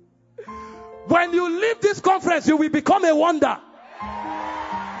 When you leave this conference, you will become a wonder.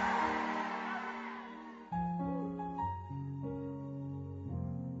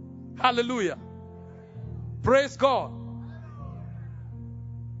 Hallelujah. Praise God.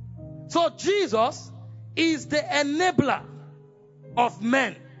 So Jesus is the enabler of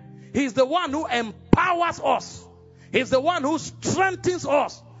men. He's the one who empowers us. He's the one who strengthens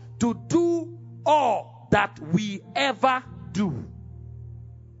us to do all that we ever do.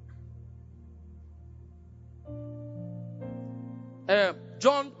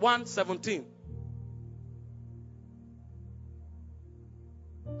 John 1:17.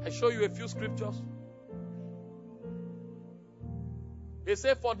 I show you a few scriptures. He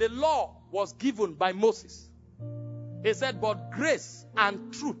said, for the law was given by Moses. He said, but grace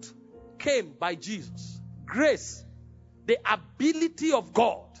and truth came by Jesus. Grace, the ability of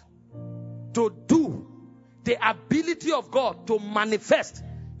God to do, the ability of God to manifest.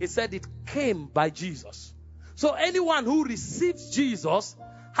 He said it came by Jesus. So anyone who receives Jesus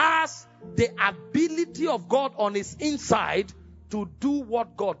has the ability of God on his inside to do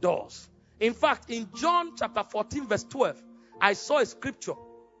what God does. In fact, in John chapter 14 verse 12, I saw a scripture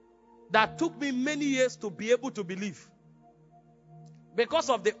that took me many years to be able to believe, because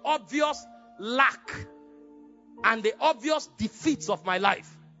of the obvious lack and the obvious defeats of my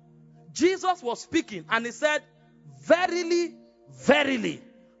life. Jesus was speaking and he said, verily, verily,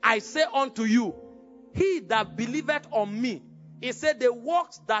 I say unto you, he that believeth on me, he said, the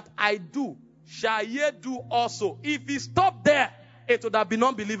works that I do shall ye do also. If he stopped there, it would have been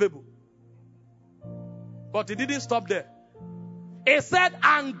unbelievable. But he didn't stop there. He said,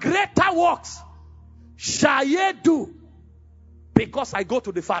 and greater works shall ye do, because I go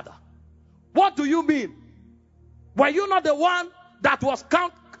to the Father. What do you mean? Were you not the one that was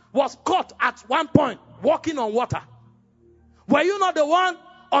caught at one point walking on water? Were you not the one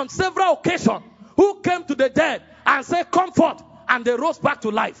on several occasions who came to the dead and said, comfort, and they rose back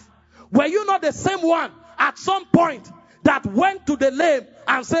to life? Were you not the same one at some point that went to the lame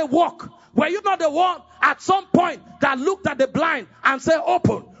and said, walk? Were you not the one at some point that looked at the blind and said,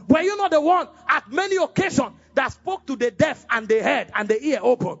 open? Were you not the one at many occasions that spoke to the deaf and the head and the ear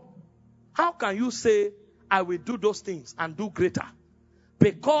open? How can you say, I will do those things and do greater?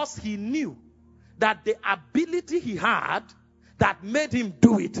 Because he knew that the ability he had that made him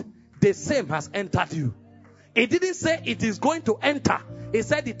do it, the same has entered you. He didn't say it is going to enter. He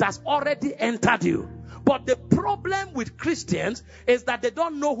said it has already entered you. But the problem with Christians is that they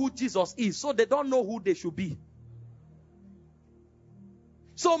don't know who Jesus is, so they don't know who they should be.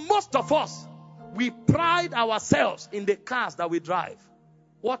 So most of us, we pride ourselves in the cars that we drive.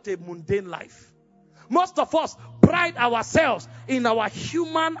 What a mundane life. Most of us pride ourselves in our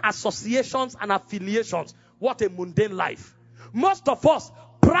human associations and affiliations. What a mundane life. Most of us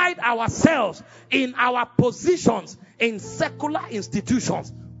pride ourselves in our positions in secular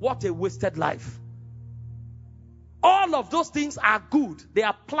institutions. What a wasted life. All of those things are good. They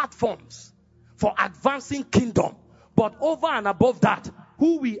are platforms for advancing kingdom. But over and above that,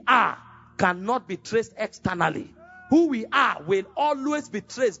 who we are cannot be traced externally. Who we are will always be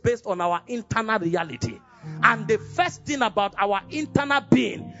traced based on our internal reality. And the first thing about our internal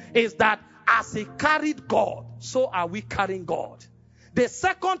being is that as he carried God, so are we carrying God. The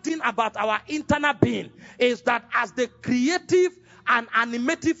second thing about our internal being is that as the creative and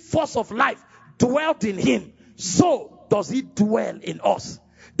animative force of life dwelt in him, so does he dwell in us.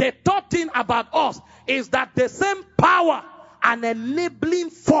 The third thing about us is that the same power and enabling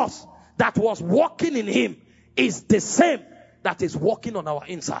force that was working in him is the same that is working on our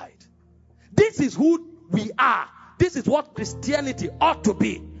inside. This is who we are. This is what Christianity ought to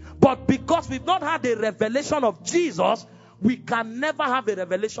be. But because we've not had a revelation of Jesus, we can never have a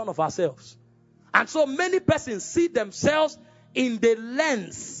revelation of ourselves. And so many persons see themselves in the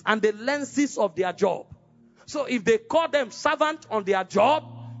lens and the lenses of their job. So if they call them servant on their job,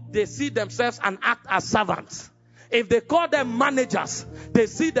 they see themselves and act as servants. If they call them managers, they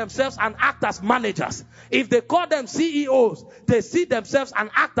see themselves and act as managers. If they call them CEOs, they see themselves and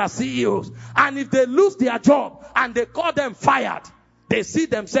act as CEOs. And if they lose their job and they call them fired, they see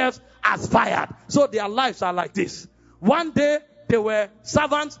themselves as fired. So their lives are like this. One day they were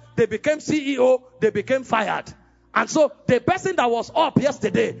servants, they became CEO, they became fired. And so the person that was up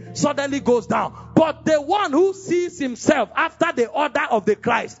yesterday suddenly goes down. But the one who sees himself after the order of the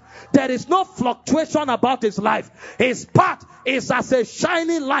Christ, there is no fluctuation about his life. His path is as a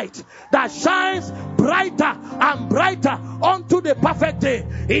shining light that shines brighter and brighter unto the perfect day.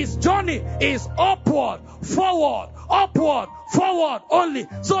 His journey is upward, forward, upward, forward only.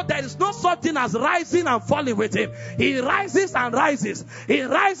 So there is no such thing as rising and falling with him. He rises and rises. He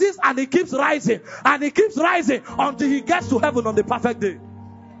rises and he keeps rising. And he keeps rising until he gets to heaven on the perfect day.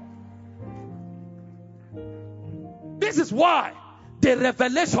 This is why the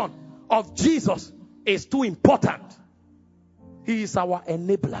revelation of Jesus is too important. He is our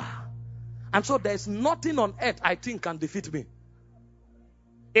enabler. And so there is nothing on earth I think can defeat me.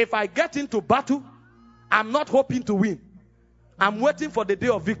 If I get into battle I'm not hoping to win. I'm waiting for the day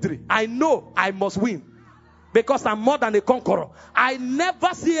of victory. I know I must win because I'm more than a conqueror. I never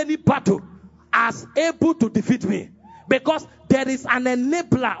see any battle as able to defeat me because there is an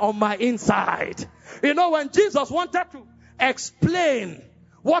enabler on my inside. You know, when Jesus wanted to explain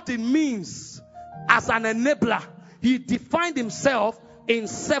what it means as an enabler, he defined himself in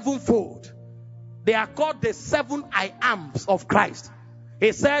sevenfold. They are called the 7 I ams of Christ.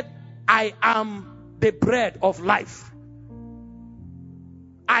 He said, I am the bread of life.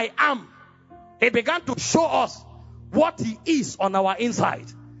 I am. He began to show us what he is on our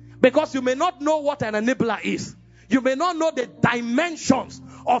inside. Because you may not know what an enabler is. You may not know the dimensions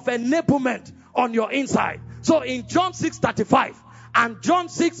of enablement on your inside. So in John 6:35 and John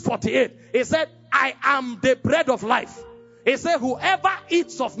 6:48, he said, I am the bread of life. He said, whoever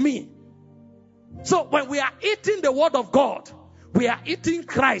eats of me. So when we are eating the word of God, we are eating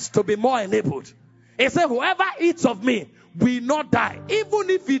Christ to be more enabled. He said, whoever eats of me will not die. Even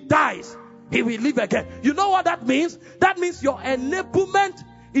if he dies, he will live again. You know what that means? That means your enablement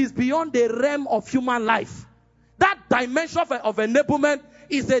is beyond the realm of human life. That dimension of enablement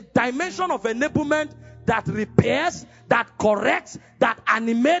is a dimension of enablement that repairs, that corrects, that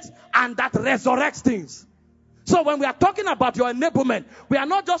animates, and that resurrects things. So when we are talking about your enablement, we are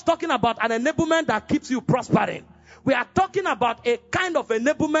not just talking about an enablement that keeps you prospering. We are talking about a kind of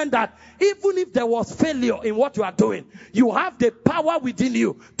enablement that even if there was failure in what you are doing, you have the power within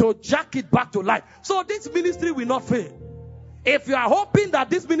you to jack it back to life. So this ministry will not fail. If you are hoping that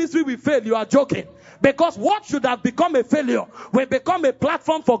this ministry will fail, you are joking. Because what should have become a failure will become a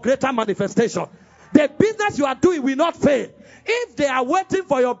platform for greater manifestation. The business you are doing will not fail. If they are waiting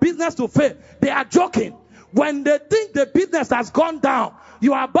for your business to fail, they are joking. When they think the business has gone down,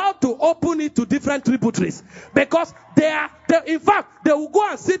 you are about to open it to different tributaries. Because in fact, they will go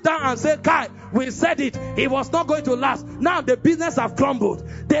and sit down and say, Kai, we said it. It was not going to last. Now the business have crumbled.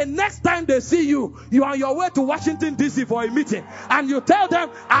 The next time they see you, you are on your way to Washington, D.C. for a meeting. And you tell them,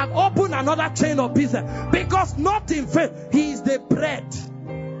 I've opened another chain of business. Because not in faith. He is the bread.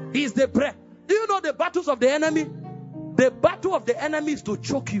 He is the bread. Do you know the battles of the enemy? The battle of the enemy is to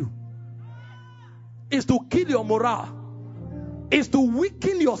choke you. Is to kill your morale. Is to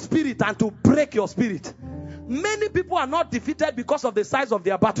weaken your spirit and to break your spirit. Many people are not defeated because of the size of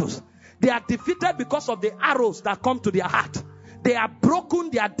their battles. They are defeated because of the arrows that come to their heart. They are broken,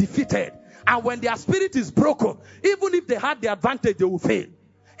 they are defeated. And when their spirit is broken, even if they had the advantage, they will fail.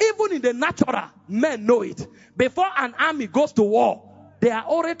 Even in the natural, men know it. Before an army goes to war, there are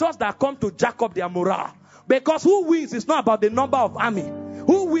orators that come to jack up their morale. Because who wins is not about the number of army.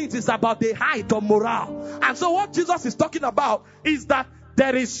 Who wins is about the height of morale. And so what Jesus is talking about is that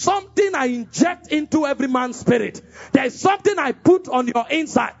there is something I inject into every man's spirit. There is something I put on your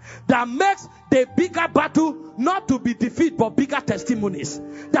inside that makes the bigger battle not to be defeat but bigger testimonies.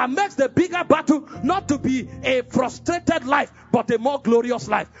 That makes the bigger battle not to be a frustrated life but a more glorious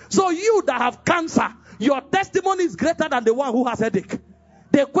life. So you that have cancer, your testimony is greater than the one who has headache.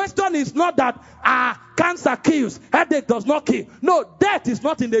 The question is not that cancer kills, headache does not kill. No, death is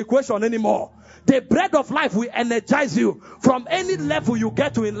not in the equation anymore. The bread of life will energize you from any level you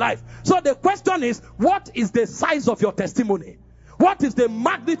get to in life. So the question is, what is the size of your testimony? What is the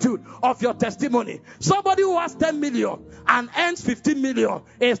magnitude of your testimony? Somebody who has 10 million and earns 15 million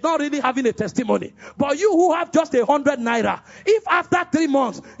is not really having a testimony. But you who have just 100 naira, if after 3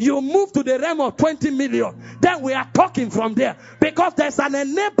 months you move to the realm of 20 million, then we are talking from there. Because there's an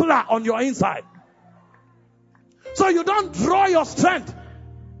enabler on your inside. So you don't draw your strength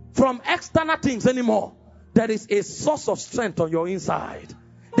from external things anymore. There is a source of strength on your inside.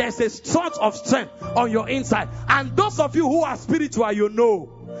 There's a source of strength on your inside. And those of you who are spiritual, you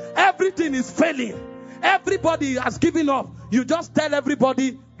know, everything is failing. Everybody has given up. You just tell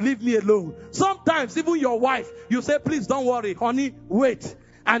everybody, leave me alone. Sometimes even your wife, you say, please don't worry, honey, wait.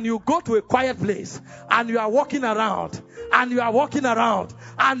 And you go to a quiet place and you are walking around and you are walking around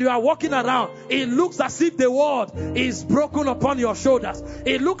and you are walking around. It looks as if the world is broken upon your shoulders.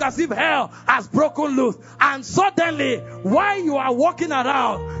 It looks as if hell has broken loose. And suddenly, while you are walking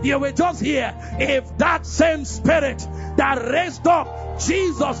around, you will just hear, if that same spirit that raised up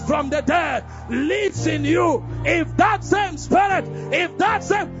Jesus from the dead lives in you, if that same spirit,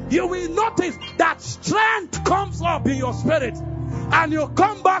 you will notice that strength comes up in your spirit. And you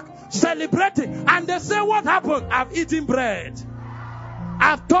come back celebrating. And they say, what happened? I've eaten bread.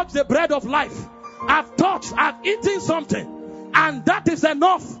 I've touched the bread of life. I've eaten something. And that is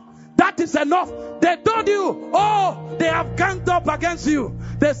enough. That is enough. They told you, oh, they have ganged up against you.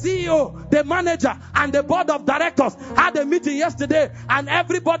 The CEO, the manager, and the board of directors had a meeting yesterday. And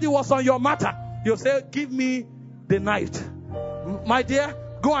everybody was on your matter. You say, give me the night. My dear,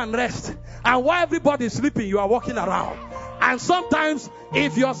 go and rest. And while everybody is sleeping, you are walking around. And sometimes,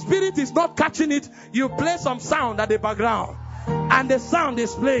 if your spirit is not catching it, you play some sound at the background. And the sound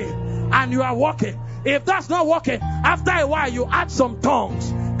is playing. And you are walking. If that's not working, after a while, you add some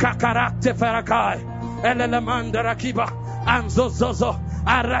tongues. Kakarakte ferakai. Elelemandarakiba. Anzozozo.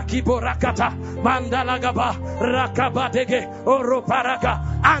 Arakibo rakata. Mandalagaba. Rakabadege.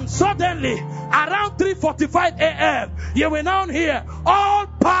 Oroparaka. And suddenly, around 3:45 a.m., you will now hear, all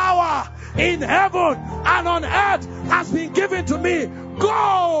power in heaven and on earth has been given to me.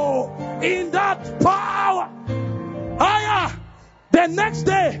 Go in that power. Higher. The next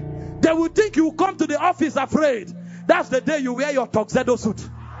day, they will think you will come to the office afraid. That's the day you wear your tuxedo suit.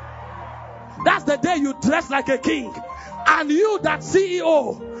 That's the day you dress like a king. And you that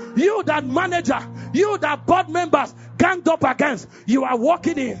CEO, you that manager, you that board members ganged up against, you are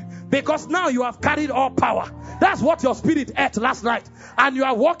walking in. Because now you have carried all power. That's what your spirit ate last night. And you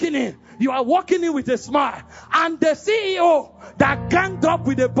are walking in. You are walking in with a smile. And the CEO that ganged up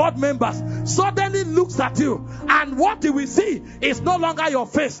with the board members suddenly looks at you. And what he will see is no longer your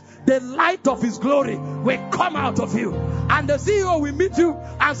face. The light of his glory will come out of you. And the CEO will meet you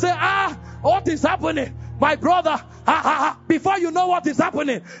and say, what is happening? My brother, before you know what is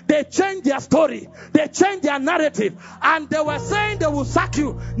happening, they change their story. They change their narrative. And they were saying they will sack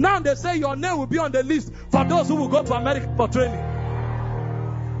you. Now they say your name will be on the list for those who will go to America for training.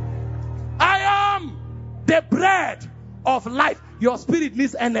 I am the bread of life. Your spirit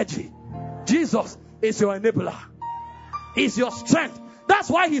needs energy. Jesus is your enabler. He's your strength. That's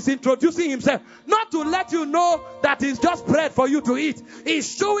why he's introducing himself. Not to let you know that he's just bread for you to eat.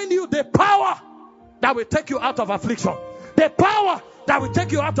 He's showing you the power that will take you out of affliction. The power that will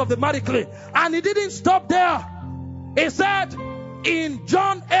take you out of the married clay. And he didn't stop there. He said in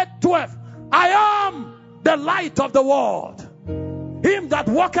John 8:12, I am the light of the world. Him that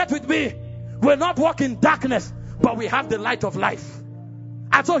walketh with me will not walk in darkness, but we have the light of life.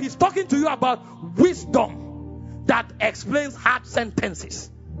 And so he's talking to you about wisdom that explains hard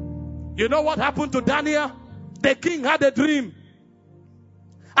sentences. You know what happened to Daniel? The king had a dream.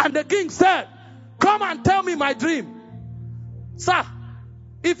 And the king said, come and tell me my dream. Sir,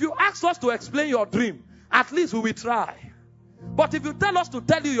 if you ask us to explain your dream, at least we will try. But if you tell us to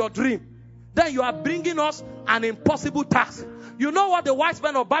tell you your dream, then you are bringing us an impossible task. You know what the wise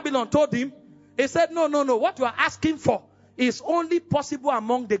men of Babylon told him? He said, no. What you are asking for is only possible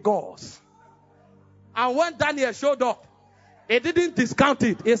among the gods. And when Daniel showed up, he didn't discount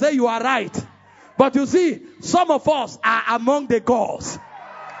it. He said, you are right. But you see, some of us are among the gods.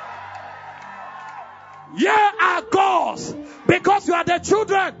 Ye are gods, because you are the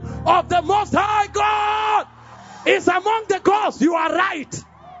children of the Most High God. It's among the gods. You are right.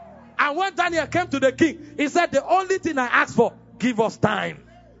 And when Daniel came to the king, he said, the only thing I ask for, give us time.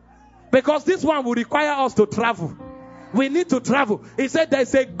 Because this one will require us to travel. We need to travel. He said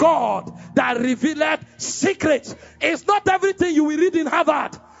there's a God that revealed secrets. It's not everything you will read in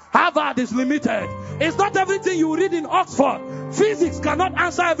Harvard. Harvard is limited. It's not everything you read in Oxford. Physics cannot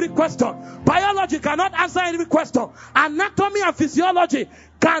answer every question. Biology cannot answer every question. Anatomy and physiology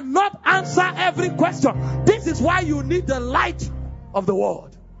cannot answer every question. This is why you need the light of the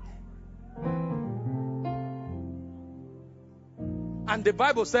world. And the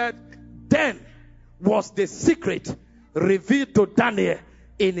Bible said, then was the secret revealed to Daniel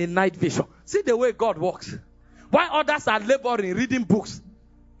in a night vision. See the way God works. While others are laboring, reading books,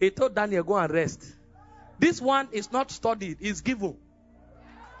 he told Daniel, go and rest. This one is not studied, it's given.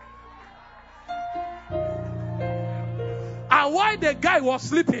 And while the guy was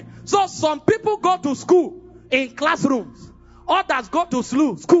sleeping, so some people go to school in classrooms. Others go to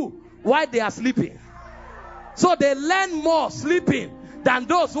school while they are sleeping. So they learn more sleeping than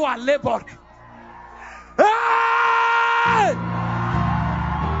those who are laboring. Hey!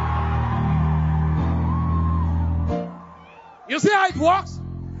 You see how it works?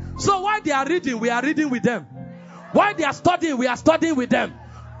 So while they are reading, we are reading with them. While they are studying, we are studying with them.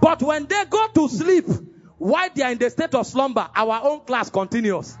 But when they go to sleep, while they are in the state of slumber, our own class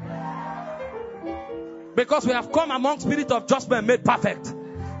continues. Because we have come among spirit of judgment made perfect.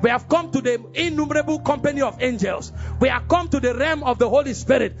 We have come to the innumerable company of angels. We have come to the realm of the Holy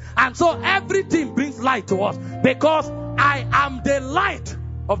Spirit. And so everything brings light to us. Because I am the light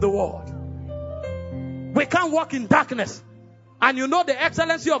of the world. We can't walk in darkness. And you know the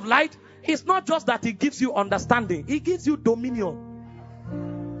excellency of light is not just that it gives you understanding. It gives you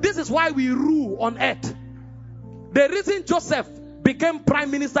dominion. This is why we rule on earth. The reason Joseph became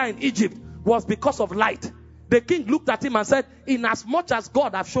prime minister in Egypt was because of light. The king looked at him and said, in as much as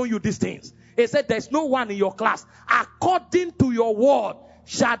God have shown you these things, He said, there's no one in your class. According to your word,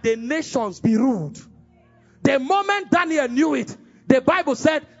 shall the nations be ruled. The moment Daniel knew it, the Bible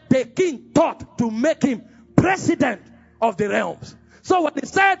said the king thought to make him president of the realms. So when he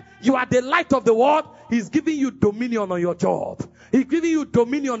said, you are the light of the world, he's giving you dominion on your job. He's giving you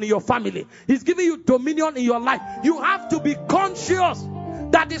dominion in your family. He's giving you dominion in your life. You have to be conscious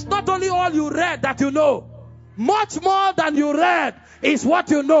that it's not only all you read that you know. Much more than you read is what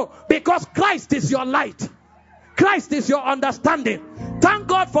you know, because Christ is your light. Christ is your understanding. Thank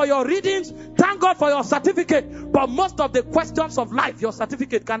God for your readings. Thank God for your certificate. But most of the questions of life, your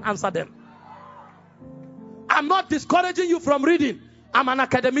certificate can't answer them. I'm not discouraging you from reading. I'm an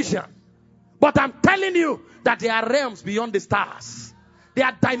academician. But I'm telling you that there are realms beyond the stars. There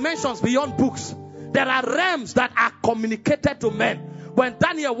are dimensions beyond books. There are realms that are communicated to men. When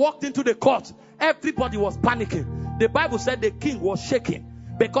Daniel walked into the court, everybody was panicking. The Bible said the king was shaking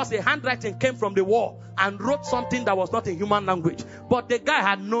because a handwriting came from the wall and wrote something that was not in human language. But the guy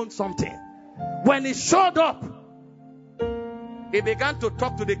had known something. When he showed up, he began to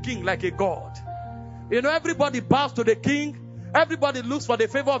talk to the king like a god. You know, everybody bows to the king. Everybody looks for the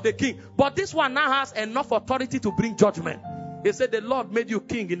favor of the king. But this one now has enough authority to bring judgment. He said, the Lord made you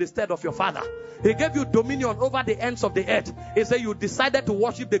king in the stead of your father. He gave you dominion over the ends of the earth. He said, you decided to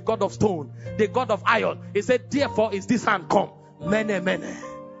worship the God of stone, the God of iron. He said, therefore is this hand come. Mene, mene.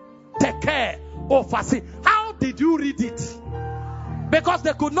 Take care. Oh, Fasi. How did you read it? Because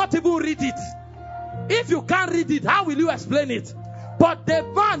they could not even read it. If you can't read it, how will you explain it? But the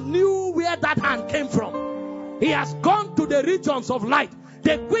man knew where that hand came from. He has gone to the regions of light.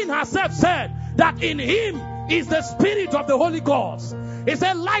 The queen herself said that in him is the spirit of the Holy Ghost. He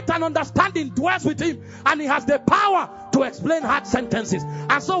said light and understanding dwells with him, and he has the power to explain hard sentences.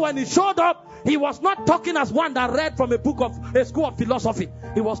 And so when he showed up, he was not talking as one that read from a school of philosophy.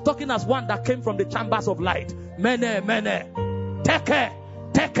 He was talking as one that came from the chambers of light. Mene, mene. Take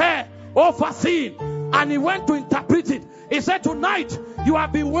care, overseen. And he went to interpret it. He said, tonight you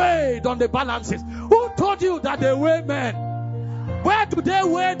have been weighed on the balances. Who told you that they weigh men? Where do they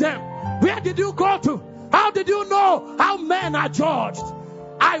weigh them? Where did you go to? How did you know how men are judged?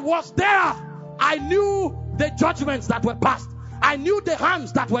 I was there. I knew the judgments that were passed. I knew the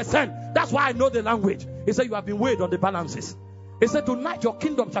hands that were sent. That's why I know the language. He said, you have been weighed on the balances. He said, tonight your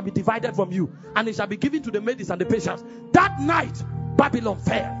kingdom shall be divided from you, and it shall be given to the Medes and the Persians. That night, Babylon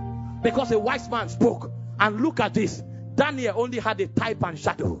fell, because a wise man spoke. And look at this. Daniel only had a type and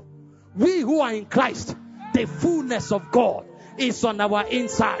shadow. We who are in Christ, the fullness of God is on our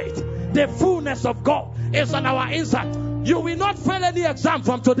inside. The fullness of God is on our inside. You will not fail any exam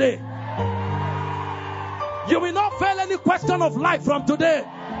from today. You will not fail any question of life from today.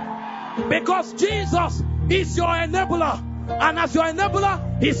 Because Jesus is your enabler. And as your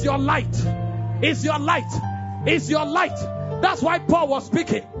enabler, He's your light. He's your light. He's your light. That's why Paul was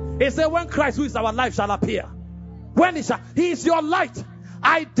speaking. He said, when Christ, who is our life, shall appear. When He is your light.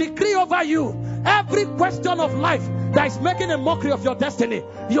 I decree over you, every question of life that is making a mockery of your destiny,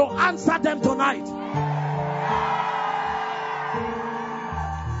 you answer them tonight.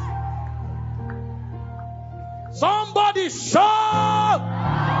 Somebody shout.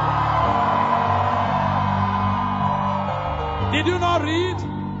 Did you not read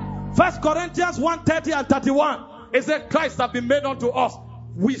 1 Corinthians 1:30 and 31? It said Christ has been made unto us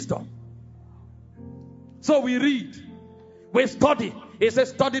wisdom. So we read, we study. It says,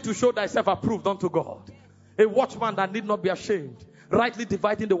 study to show thyself approved unto God, a watchman that need not be ashamed, rightly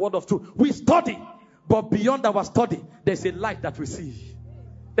dividing the word of truth. We study, but beyond our study, there's a light that we see.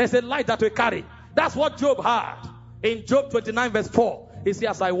 There's a light that we carry. That's what Job had. In Job 29 verse 4, he says,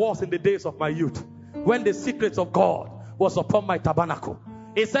 as I was in the days of my youth, when the secrets of God was upon my tabernacle.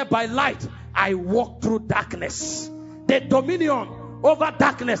 He said, by light I walk through darkness. The dominion over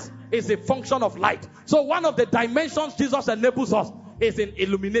darkness is a function of light. So one of the dimensions Jesus enables us is in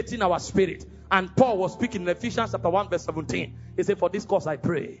illuminating our spirit. And Paul was speaking in Ephesians chapter 1 verse 17. He said, for this cause I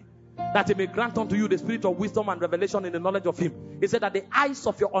pray, that He may grant unto you the spirit of wisdom and revelation in the knowledge of Him. He said that the eyes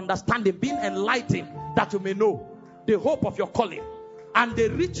of your understanding being enlightened, that you may know the hope of your calling, and the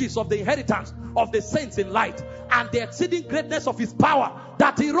riches of the inheritance of the saints in light, and the exceeding greatness of His power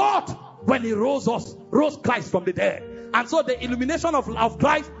that He wrought when He rose Christ from the dead. And so the illumination of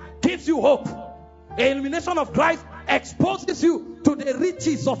Christ gives you hope. The illumination of Christ exposes you to the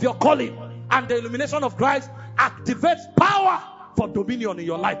riches of your calling, and the illumination of Christ activates power for dominion in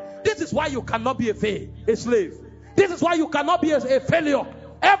your life. This is why you cannot be a slave. This is why you cannot be a failure.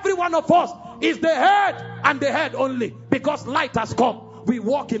 Every one of us is the head, and the head only, because light has come. We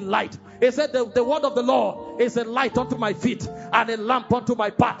walk in light. He said the word of the Lord is a light unto my feet and a lamp unto my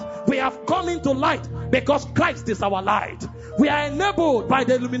path. We have come into light because Christ is our light. We are enabled by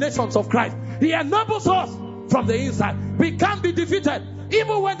the illuminations of Christ. He enables us from the inside. We can't be defeated.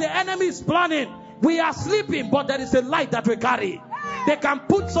 Even when the enemy is planning, we are sleeping, but there is a light that we carry. They can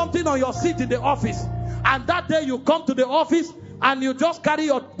put something on your seat in the office, and that day you come to the office and you just carry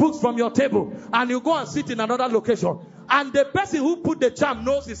your books from your table and you go and sit in another location, and the person who put the charm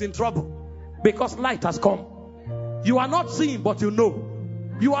knows he's in trouble because light has come. You are not seeing, but you know.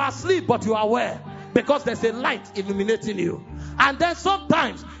 You are asleep, but you are aware because there's a light illuminating you. And then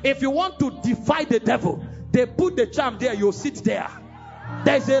sometimes, if you want to defy the devil, they put the charm there, you sit there.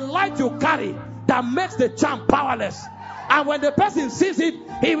 There's a light you carry that makes the charm powerless. And when the person sees it,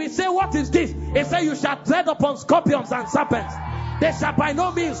 he will say, what is this? He said, you shall tread upon scorpions and serpents. They shall by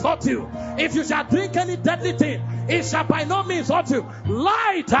no means hurt you. If you shall drink any deadly thing, it shall by no means hurt you.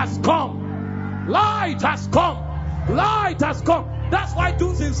 Light has come. Light has come. Light has come. That's why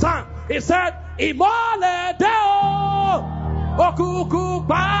Dunsin sang. He said, Imole Deo Okuku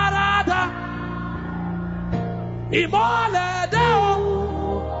Parada. Imole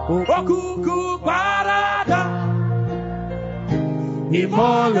Deo Okuku Parada.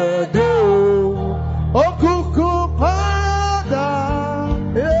 Imole Deo Okuku Parada.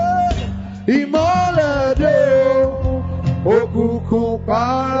 Imole Deo Okuku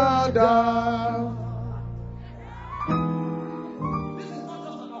Parada. This is not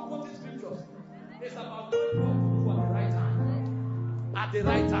just about quoting scriptures. It's about going for the right time. At the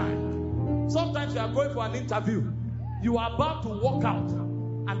right time. Sometimes you are going for an interview. You are about to walk out,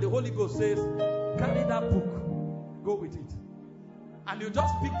 and the Holy Ghost says, carry that book, go with it. And you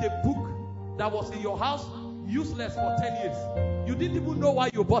just picked a book that was in your house, useless for 10 years. You didn't even know why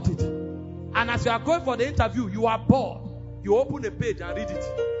you bought it. And as you are going for the interview, you are bored. You open a page and read it.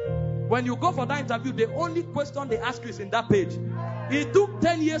 When you go for that interview, the only question they ask you is in that page. It took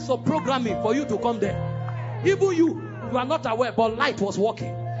 10 years of programming for you to come there. Even you are not aware, but light was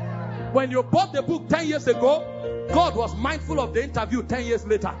working. When you bought the book 10 years ago, God was mindful of the interview 10 years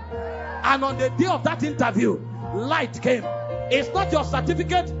later. And on the day of that interview, light came. It's not your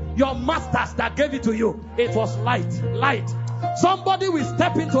certificate, your masters that gave it to you. It was light. Light. Somebody will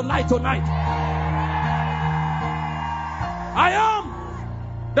step into light tonight. I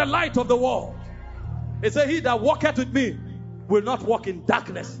am the light of the world. It says, he that walketh with me will not walk in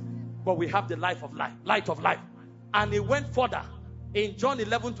darkness, but we have the light of life. Light of life. And he went further. In John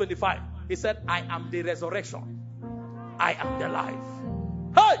 11:25, he said, I am the resurrection. I am the life.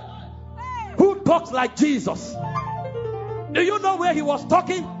 Hey! Who talks like Jesus? Do you know where he was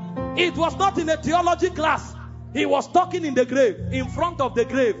talking? It was not in a theology class. He was talking in the grave, in front of the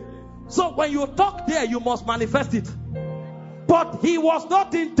grave. So when you talk there, you must manifest it. But he was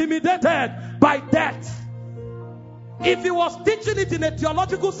not intimidated by death. If he was teaching it in a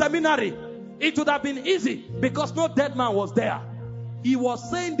theological seminary, it would have been easy because no dead man was there. He was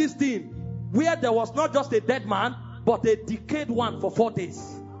saying this thing where there was not just a dead man, but a decayed one for 4 days.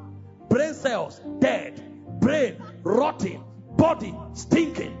 Brain cells dead, brain rotting, body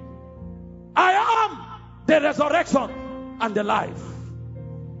stinking. I am the resurrection and the life.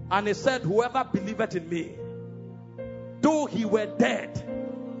 And he said, whoever believeth in me, though he were dead,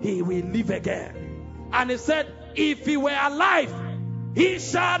 he will live again. And he said, if he were alive, he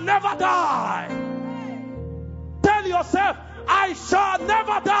shall never die. Tell yourself, I shall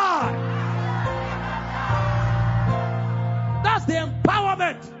never die. That's the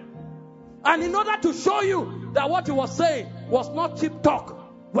empowerment. And in order to show you that what he was saying was not cheap talk,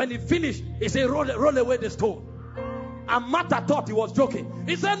 when he finished, he said, roll away the stone. And Martha thought he was joking.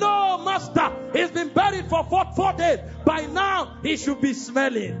 He said, no, master, he's been buried for 4 days. By now, he should be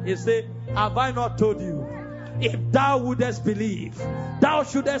smelling. He said, have I not told you? If thou wouldest believe, thou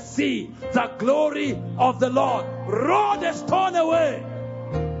shouldest see the glory of the Lord. Roll the stone away.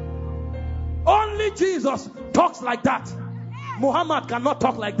 Only Jesus talks like that. Muhammad cannot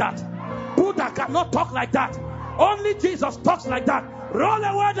talk like that. Buddha cannot talk like that. Only Jesus talks like that. Roll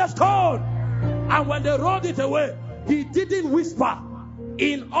away the stone. And when they rolled it away, he didn't whisper.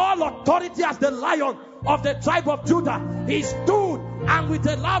 In all authority as the Lion of the tribe of Judah, he stood and with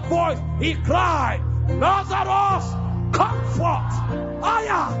a loud voice he cried, Lazarus, come forth.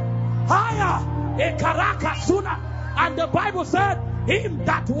 Higher, higher. Ekarakasuna. And the Bible said, him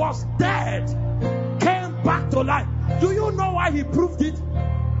that was dead came back to life. Do you know why he proved it?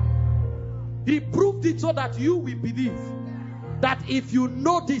 He proved it so that you will believe that if you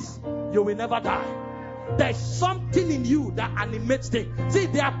know this, you will never die. There's something in you that animates things. See,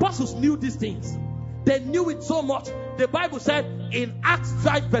 the apostles knew these things. They knew it so much. The Bible said in Acts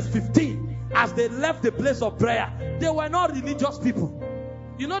 5 verse 15, as they left the place of prayer, they were not religious people.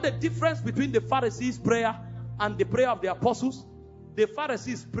 You know the difference between the Pharisees' prayer and the prayer of the apostles? The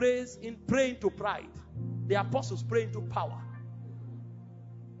Pharisees praying to pride. The apostles praying to power.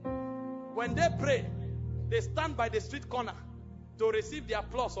 When they pray, they stand by the street corner to receive the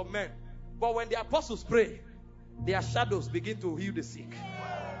applause of men. But when the apostles pray, their shadows begin to heal the sick.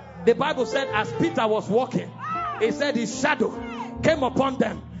 The Bible said as Peter was walking, he said his shadow came upon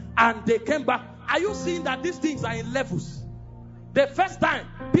them and they came back. Are you seeing that these things are in levels? The first time,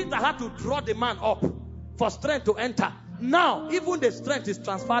 Peter had to draw the man up for strength to enter. Now, even the strength is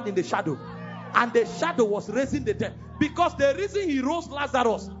transferred in the shadow. And the shadow was raising the dead. Because the reason he rose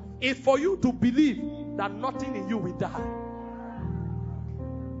Lazarus is for you to believe that nothing in you will die.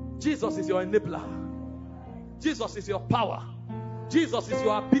 Jesus is your enabler. Jesus is your power. Jesus is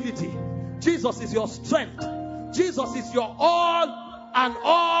your ability. Jesus is your strength. Jesus is your all and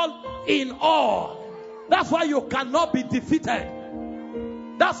all in all. That's why you cannot be defeated.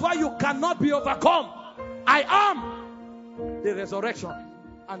 That's why you cannot be overcome. I am the resurrection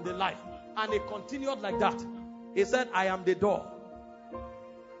and the life. And it continued like that. He said, I am the door.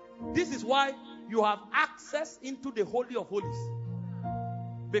 This is why you have access into the Holy of Holies.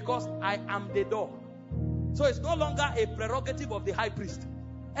 Because I am the door. So it's no longer a prerogative of the high priest.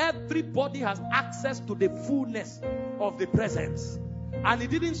 Everybody has access to the fullness of the presence. And he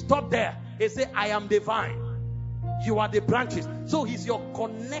didn't stop there. He said, I am the vine. You are the branches. So he's your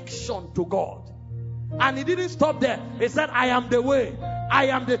connection to God. And he didn't stop there. He said, I am the way. I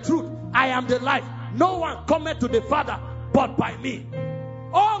am the truth. I am the life. No one cometh to the Father but by me.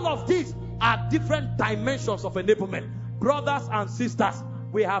 All of these are different dimensions of enablement. Brothers and sisters,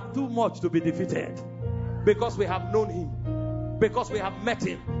 we have too much to be defeated. Because we have known him. Because we have met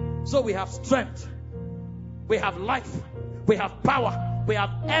him. So we have strength. We have life. We have power. We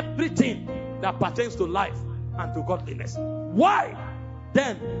have everything that pertains to life and to godliness. Why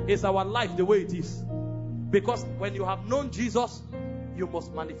then is our life the way it is? Because when you have known Jesus, you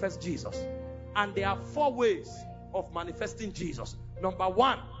must manifest Jesus. And there are 4 ways of manifesting Jesus. Number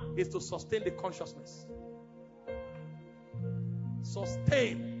 1 is to sustain the consciousness.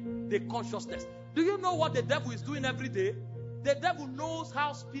 Sustain the consciousness. Do you know what the devil is doing every day? The devil knows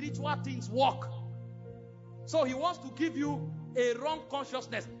how spiritual things work. So he wants to give you a wrong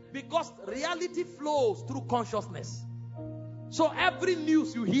consciousness, because reality flows through consciousness. So every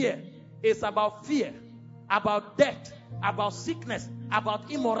news you hear is about fear, about death, about sickness, about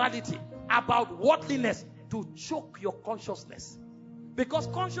immorality, about worldliness, to choke your consciousness. Because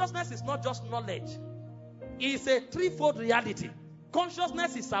consciousness is not just knowledge. It's a threefold reality.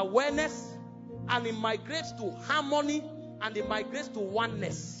 Consciousness is awareness, and it migrates to harmony, and it migrates to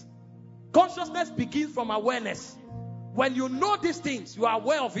oneness. Consciousness begins from awareness. When you know these things, you are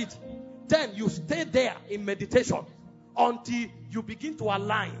aware of it, then you stay there in meditation until you begin to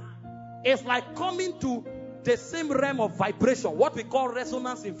align. It's like coming to the same realm of vibration, what we call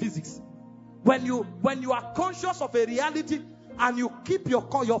resonance in physics. When you are conscious of a reality and you keep your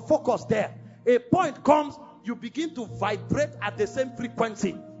focus there, a point comes, you begin to vibrate at the same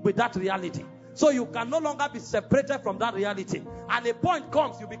frequency with that reality. So you can no longer be separated from that reality. And a point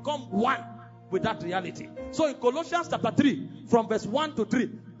comes, you become one with that reality. So in Colossians chapter 3, from verse 1 to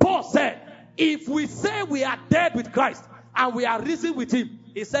 3, Paul said, if we say we are dead with Christ and we are risen with him,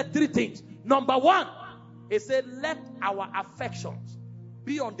 he said 3 things. Number 1, he said, let our affections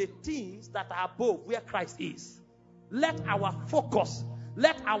be on the things that are above where Christ is. Let our focus,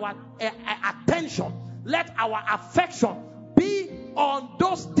 let our attention, let our affection be on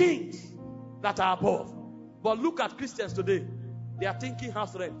those things that are above. But look at Christians today. They are thinking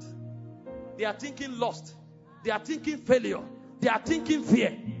house rent. They are thinking lost. They are thinking failure. They are thinking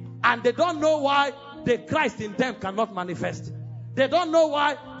fear. And they don't know why the Christ in them cannot manifest. They don't know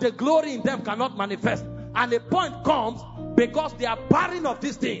why the glory in them cannot manifest. And the point comes, because they are barren of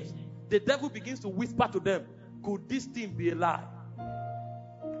these things, the devil begins to whisper to them, could this thing be a lie?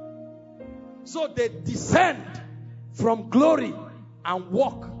 So they descend from glory and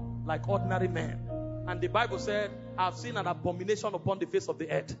walk like ordinary men. And the Bible said, I've seen an abomination upon the face of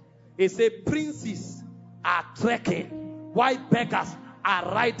the earth. It said, princes are trekking, while beggars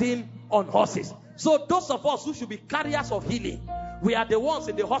are riding on horses. So those of us who should be carriers of healing, we are the ones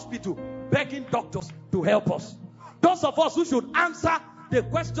in the hospital begging doctors to help us. Those of us who should answer the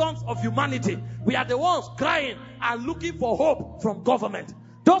questions of humanity, we are the ones crying and looking for hope from government.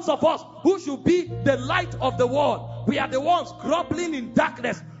 Those of us who should be the light of the world, we are the ones groveling in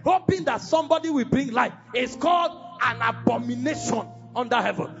darkness, hoping that somebody will bring light. It's called an abomination under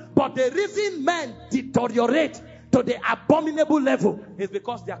heaven. But the reason men deteriorate to the abominable level is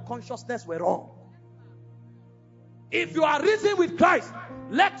because their consciousness were wrong. If you are risen with Christ,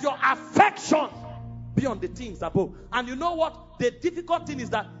 let your affection be on the things above. And you know what? The difficult thing is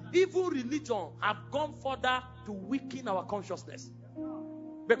that even religion have gone further to weaken our consciousness.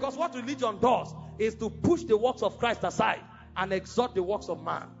 Because what religion does is to push the works of Christ aside and exalt the works of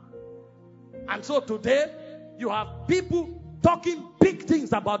man. And so today, you have people talking big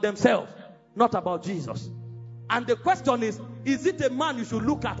things about themselves, not about Jesus. And the question is it a man you should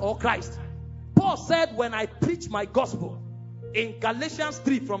look at or Christ? Paul said, when I preach my gospel, in Galatians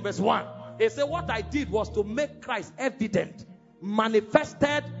 3 from verse 1, he said, what I did was to make Christ evident,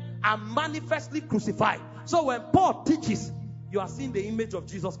 manifested, and manifestly crucified. So when Paul teaches, you are seeing the image of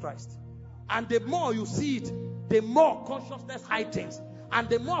Jesus Christ. And the more you see it, the more consciousness heightens. And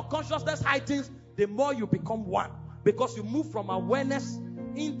the more consciousness heightens, the more you become one. Because you move from awareness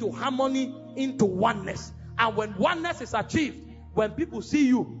into harmony, into oneness. And when oneness is achieved, when people see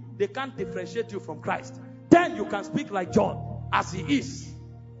you, they can't differentiate you from Christ. Then you can speak like John, as he is.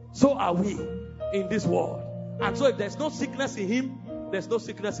 So are we in this world. And so if there's no sickness in him, there's no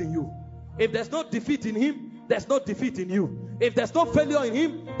sickness in you. If there's no defeat in him, there's no defeat in you. If there's no failure in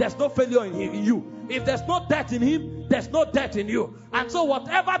him, there's no failure in you. If there's no death in him, there's no death in you. And so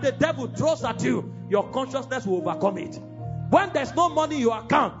whatever the devil throws at you, your consciousness will overcome it. When there's no money in your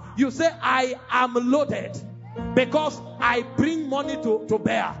account, you say, I am loaded. Because I bring money to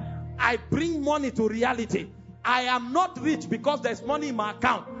bear. I bring money to reality. I am not rich because there's money in my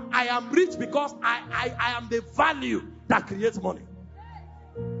account. I am rich because I am the value that creates money.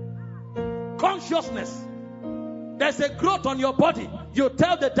 Consciousness. There's a growth on your body. You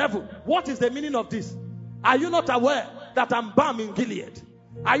tell the devil, what is the meaning of this? Are you not aware that I'm balm in Gilead?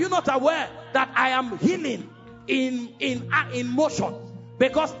 Are you not aware that I am healing in motion?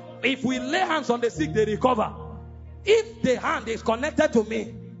 Because if we lay hands on the sick, they recover. If the hand is connected to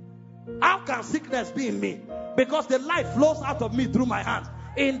me, how can sickness be in me? Because the life flows out of me through my hands.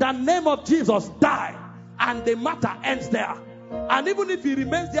 In the name of Jesus, die. And the matter ends there. And even if he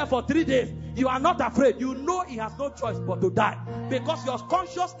remains there for 3 days, you are not afraid. You know he has no choice but to die. Because your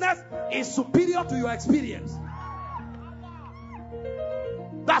consciousness is superior to your experience.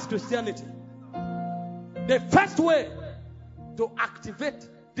 That's Christianity. The first way to activate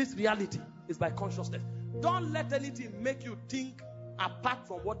this reality is by consciousness. Don't let anything make you think apart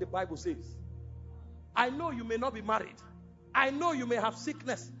from what the Bible says. I know you may not be married. I know you may have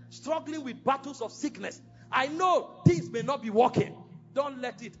sickness, struggling with battles of sickness. I know things may not be working. Don't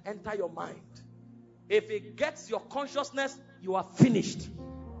let it enter your mind. If it gets your consciousness, you are finished.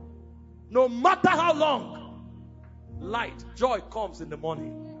 No matter how long, light, joy comes in the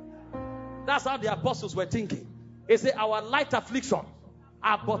morning. That's how the apostles were thinking. They say, our light affliction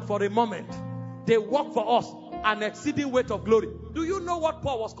are but for a moment. They work for us an exceeding weight of glory. Do you know what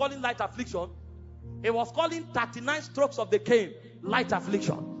Paul was calling light affliction? He was calling 39 strokes of the cane light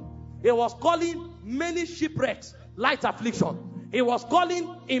affliction. He was calling many shipwrecks light affliction. He was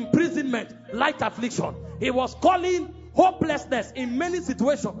calling imprisonment light affliction. He was calling hopelessness in many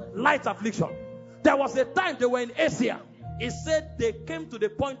situations light affliction. There was a time they were in Asia. He said they came to the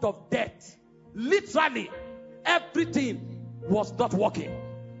point of death. Literally, everything was not working.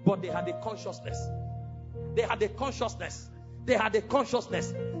 But they had a consciousness. They had a consciousness. They had a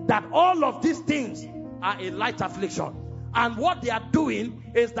consciousness that all of these things are a light affliction. And what they are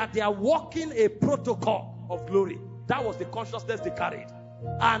doing is that they are walking a protocol of glory. That was the consciousness they carried.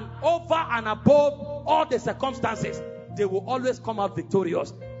 And over and above all the circumstances, they will always come out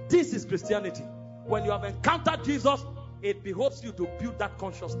victorious. This is Christianity. When you have encountered Jesus, it behoves you to build that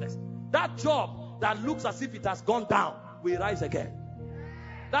consciousness. That job that looks as if it has gone down will rise again.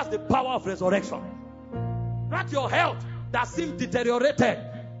 That's the power of resurrection. That your health that seems deteriorated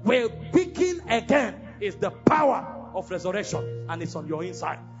will quicken again is the power of resurrection, and it's on your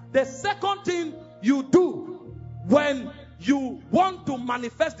inside. The second thing you do when you want to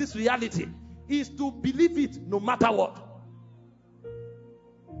manifest this reality is to believe it no matter what.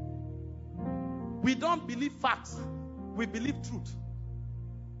 We don't believe facts, we believe truth.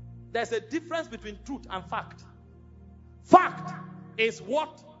 There's a difference between truth and fact. Fact is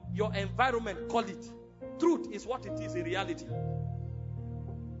what your environment call it. Truth is what it is in reality.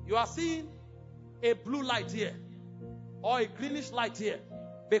 You are seeing a blue light here or a greenish light here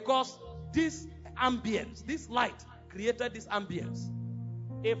because this ambience, this light created this ambience.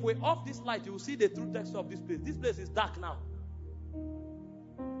 If we off this light, you will see the true texture of this place. This place is dark now.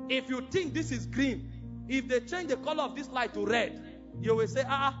 If you think this is green, if they change the color of this light to red, you will say,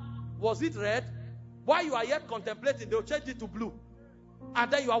 was it red? While you are yet contemplating, they'll change it to blue.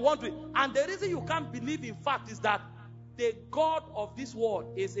 And then you are wondering. And the reason you can't believe in fact is that the God of this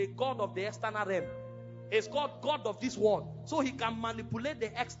world is a God of the external realm. It's called God of this world. So he can manipulate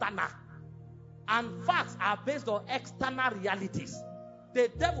the external. And facts are based on external realities. The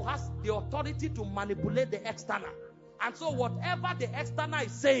devil has the authority to manipulate the external. And so whatever the external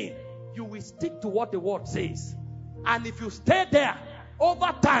is saying, you will stick to what the word says. And if you stay there,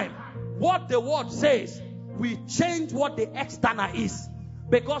 over time, what the word says will change what the external is.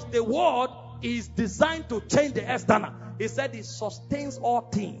 Because the word is designed to change the external. He said he sustains all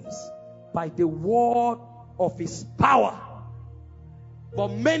things by the word of his power. But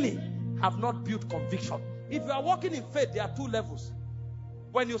many have not built conviction. If you are walking in faith, there are two levels.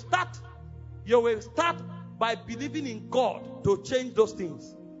 When you start, you will start by believing in God to change those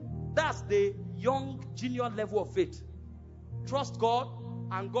things. That's the young junior level of faith. Trust God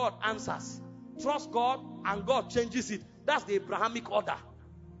and God answers. Trust God and God changes it. That's the Abrahamic order.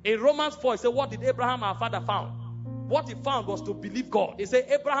 In Romans 4, it says, what did Abraham our father found? What he found was to believe God. He said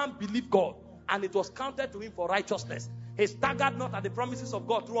Abraham believed God and it was counted to him for righteousness. He staggered not at the promises of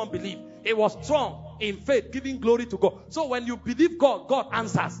God through unbelief. He was strong in faith, giving glory to God. So when you believe God, God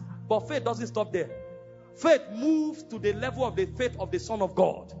answers. But faith doesn't stop there. Faith moves to the level of the faith of the Son of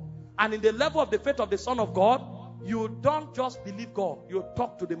God. And in the level of the faith of the Son of God, you don't just believe God, you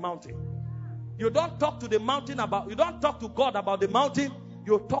talk to the mountain. You don't talk to the mountain about, you don't talk to God about the mountain,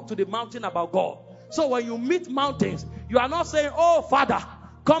 you talk to the mountain about God. So when you meet mountains, you are not saying, oh Father,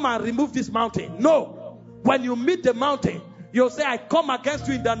 come and remove this mountain. No. When you meet the mountain, you'll say, I come against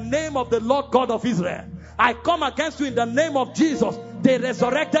you in the name of the Lord God of Israel. I come against you in the name of Jesus, the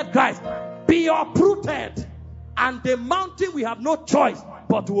resurrected Christ. Be uprooted. And the mountain will have no choice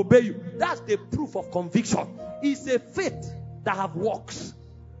but to obey you. That's the proof of conviction. It's a faith that have works.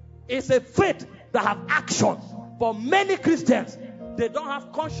 It's a faith that have action. For many Christians, they don't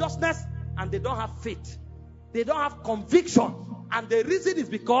have consciousness and they don't have faith. They don't have conviction. And the reason is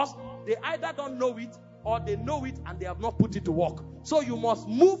because they either don't know it or they know it and they have not put it to work. So you must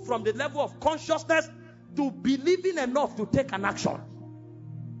move from the level of consciousness to believing enough to take an action.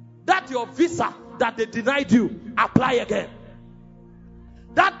 That your visa that they denied you, apply again.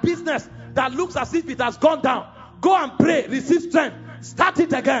 That business that looks as if it has gone down, go and pray, receive strength, start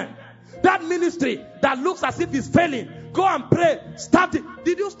it again. That ministry that looks as if it's failing, go and pray, start it.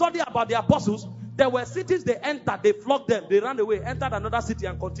 Did you study about the apostles? There were cities they entered, they flogged them, they ran away, entered another city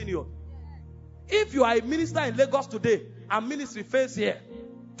and continued. If you are a minister in Lagos today and ministry fails here,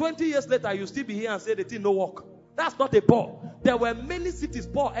 20 years later you still be here and say the thing no work. That's not a Paul. There were many cities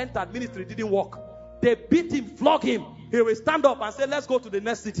Paul entered, ministry didn't work. They beat him, flog him. He will stand up and say, let's go to the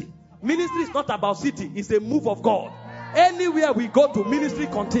next city. Ministry is not about city, it's a move of God. Anywhere we go to, ministry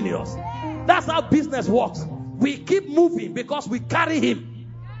continues. That's how business works. We keep moving because we carry him.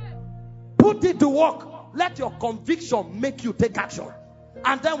 Put it to work. Let your conviction make you take action.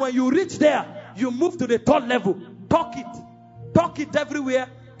 And then when you reach there, you move to the third level. Talk it. Talk it everywhere.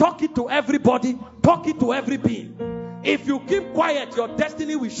 Talk it to everybody. Talk it to every being. If you keep quiet, your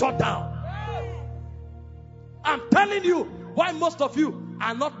destiny will shut down. I'm telling you why most of you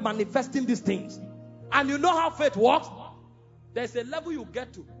are not manifesting these things. And you know how faith works? There's a level you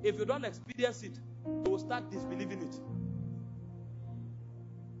get to. If you don't experience it, you will start disbelieving it.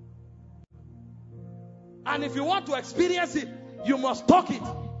 And if you want to experience it, you must talk it.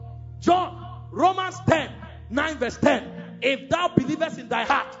 Romans 10, 9 verse 10. If thou believest in thy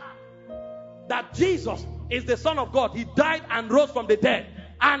heart that Jesus is the Son of God, he died and rose from the dead,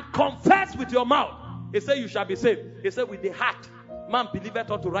 and confess with your mouth, he said you shall be saved. He said with the heart, man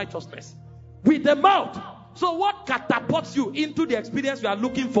believeth unto righteousness. With the mouth. So what catapults you into the experience you are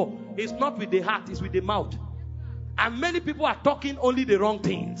looking for is not with the heart, it's with the mouth. And many people are talking only the wrong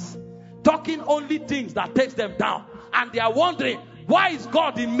things. Talking only things that takes them down. And they are wondering, why is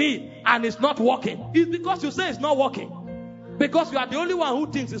God in me and it's not working? It's because you say it's not working. Because you are the only one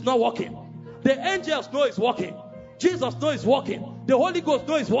who thinks it's not working. The angels know it's working. Jesus knows it's working. The Holy Ghost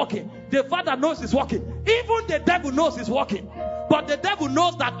knows it's working. The Father knows it's working. Even the devil knows it's working. But the devil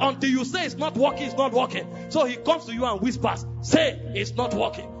knows that until you say it's not working, it's not working. So he comes to you and whispers, say it's not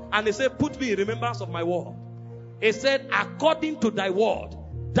working. And he said, put me in remembrance of my word. He said, according to thy word,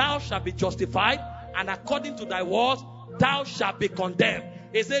 thou shalt be justified, and according to thy words, thou shalt be condemned.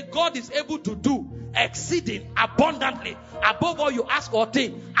 He said, God is able to do exceeding abundantly above all you ask or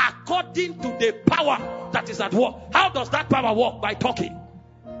think, according to the power that is at work. How does that power work? By talking.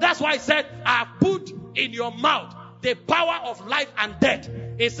 That's why he said, I have put in your mouth the power of life and death.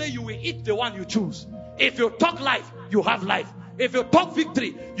 He said, you will eat the one you choose. If you talk life, you have life. If you talk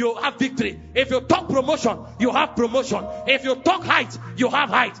victory, you have victory. If you talk promotion, you have promotion. If you talk height, you have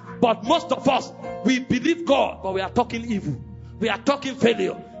height. But most of us, we believe God, but we are talking evil. We are talking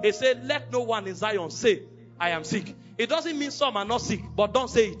failure. He said, let no one in Zion say, I am sick. It doesn't mean some are not sick, but don't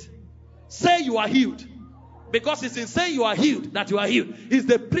say it. Say you are healed. Because it's in saying you are healed that you are healed. It's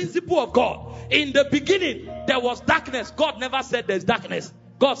the principle of God. In the beginning, there was darkness. God never said there's darkness.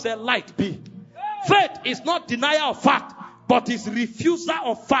 God said light be. Faith is not denial of fact, but is refusal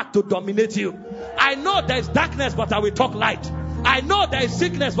of fact to dominate you. I know there is darkness, but I will talk light. I know there is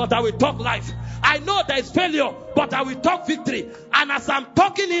sickness, but I will talk life. I know there is failure, but I will talk victory. And as I'm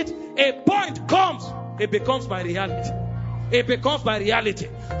talking it, a point comes. It becomes my reality. It becomes my reality.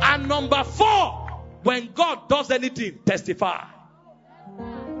 And number 4, when God does anything, testify.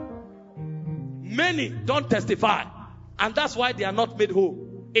 Many don't testify. And that's why they are not made whole.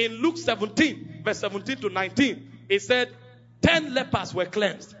 In Luke 17, verse 17 to 19, it said, 10 lepers were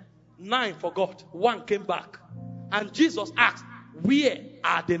cleansed. 9 forgot. 1 came back. And Jesus asked, where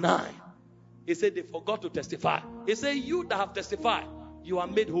are the 9? He said, they forgot to testify. He said, you that have testified, you are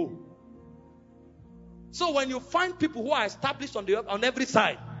made whole. So when you find people who are established on every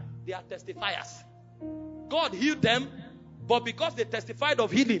side, they are testifiers. God healed them, but because they testified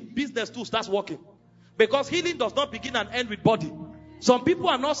of healing, business too starts working. Because healing does not begin and end with body. Some people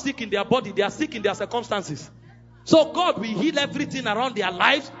are not sick in their body, they are sick in their circumstances. So God will heal everything around their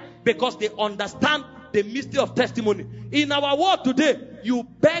lives because they understand the mystery of testimony. In our world today, you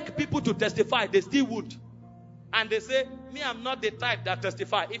beg people to testify, they still won't. And they say, me, I'm not the type that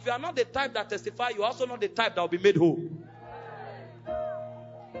testify. If you are not the type that testify, you are also not the type that will be made whole.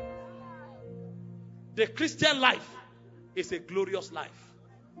 The Christian life is a glorious life.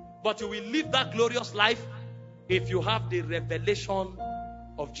 But you will live that glorious life if you have the revelation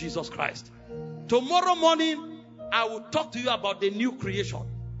of Jesus Christ. Tomorrow morning, I will talk to you about the new creation,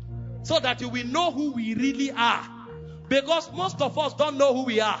 so that you will know who we really are. Because most of us don't know who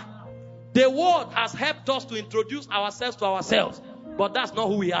we are. The world has helped us to introduce ourselves to ourselves, but that's not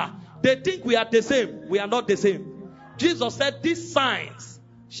who we are. They think we are the same. We are not the same. Jesus said, these signs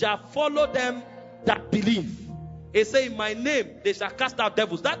shall follow them that believe. He said, in my name they shall cast out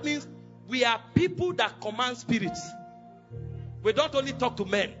devils. That means we are people that command spirits. We don't only talk to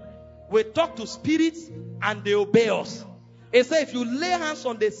men. We talk to spirits and they obey us. He said, if you lay hands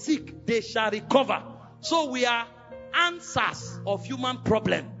on the sick, they shall recover. So we are answers of human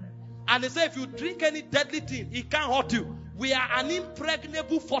problem. And he said, if you drink any deadly thing, it can't hurt you. We are an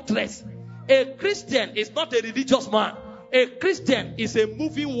impregnable fortress. A Christian is not a religious man. A Christian is a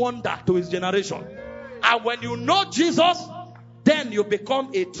moving wonder to his generation. And when you know Jesus, then you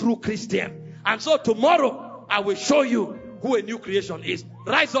become a true Christian. And so tomorrow, I will show you who a new creation is.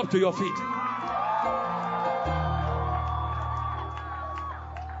 Rise up to your feet.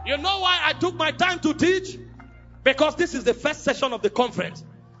 You know why I took my time to teach? Because this is the first session of the conference.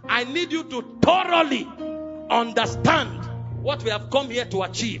 I need you to thoroughly understand what we have come here to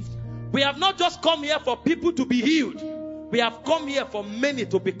achieve. We have not just come here for people to be healed. We have come here for many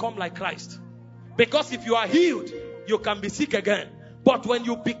to become like Christ. Because if you are healed, you can be sick again. But when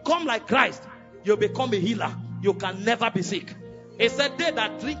you become like Christ, you become a healer. You can never be sick. He said, they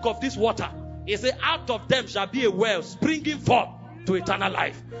that drink of this water, he said, out of them shall be a well springing forth to eternal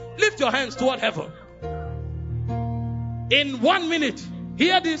life. Lift your hands toward heaven. In 1 minute,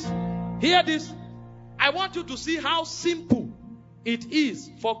 hear this. Hear this. I want you to see how simple it is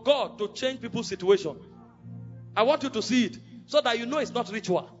for God to change people's situation. I want you to see it so that you know it's not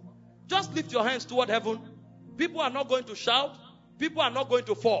ritual. Just lift your hands toward heaven. People are not going to shout. People are not going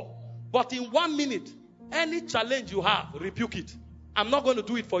to fall. But in 1 minute, any challenge you have, rebuke it. I'm not going to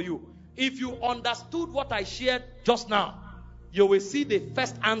do it for you. If you understood what I shared just now, you will see the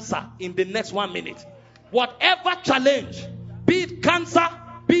first answer in the next 1 minute. Whatever challenge, be it cancer,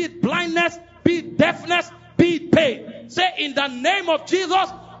 be it blindness, be it deafness, be it pain, say, in the name of Jesus,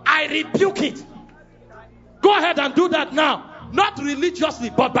 I rebuke it. Go ahead and do that now. Not religiously,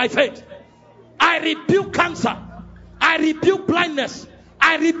 but by faith. I rebuke cancer. I rebuke blindness.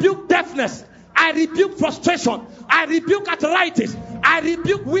 I rebuke deafness. I rebuke frustration. I rebuke arthritis. I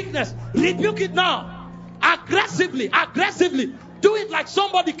rebuke weakness. Rebuke it now. Aggressively, aggressively. Do it like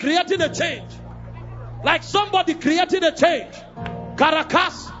somebody creating a change. Like somebody creating a change.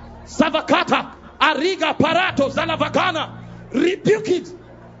 Caracas, Savakata, Ariga, Parato, Zalavagana. Rebuke it.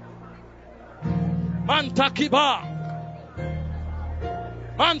 Mantakiba.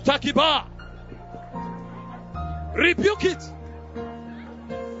 Mantakiba. Rebuke it.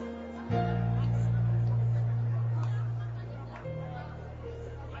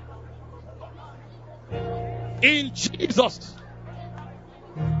 In Jesus'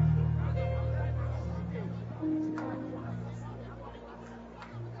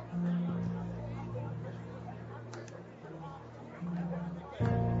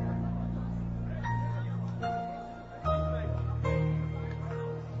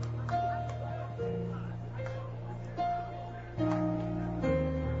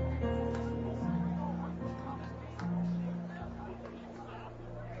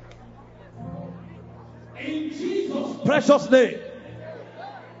 Jesus' precious name.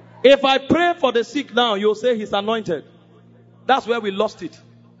 If I pray for the sick now, you'll say he's anointed. That's where we lost it.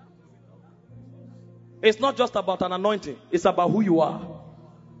 It's not just about an anointing. It's about who you are.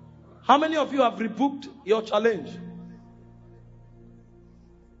 How many of you have rebooked your challenge?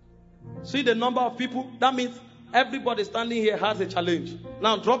 See the number of people? That means everybody standing here has a challenge.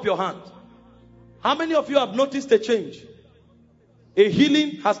 Now drop your hand. How many of you have noticed a change? A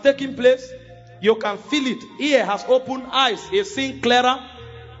healing has taken place. You can feel it. Ear has opened. Eyes is seeing clearer.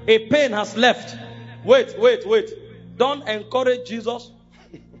 A pain has left. Wait. Don't encourage Jesus.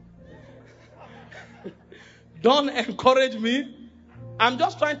 Don't encourage me. I'm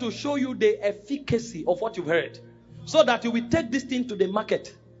just trying to show you the efficacy of what you've heard, so that you will take this thing to the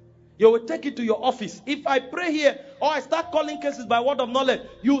market. You will take it to your office. If I pray here, or I start calling cases by word of knowledge,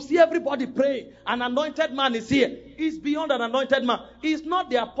 you see everybody praying. An anointed man is here. He's beyond an anointed man. He's not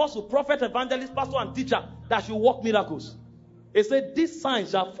the apostle, prophet, evangelist, pastor, and teacher that should work miracles. He said, these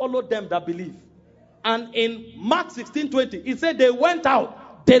signs shall follow them that believe. And in Mark 16:20, he said they went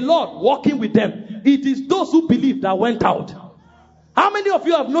out, the Lord walking with them. It is those who believe that went out. How many of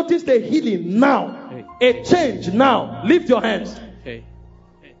you have noticed a healing now? A change now? Lift your hands.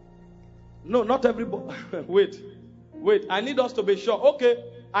 No, not everybody. Wait. I need us to be sure. Okay,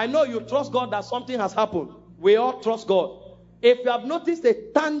 I know you trust God that something has happened. We all trust God. If you have noticed a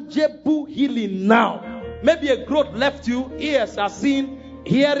tangible healing now, maybe a growth left you, ears are seen,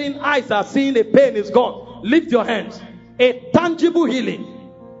 hearing, eyes are seen, the pain is gone. Lift your hands. A tangible healing.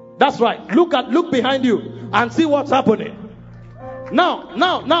 That's right. Look behind you and see what's happening.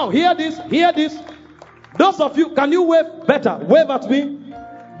 Now, hear this. Those of you, can you wave better? Wave at me.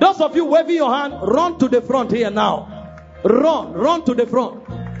 Those of you waving your hand, run to the front here now. Run to the front.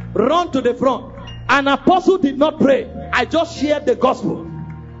 Run to the front. An apostle did not pray. I just shared the gospel.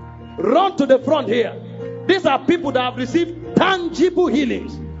 Run to the front here. These are people that have received tangible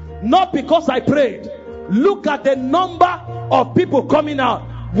healings. Not because I prayed. Look at the number of people coming out.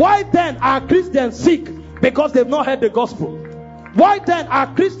 Why then are Christians sick? Because they've not heard the gospel. Why then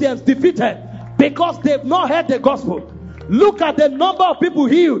are Christians defeated? Because they've not heard the gospel. Look at the number of people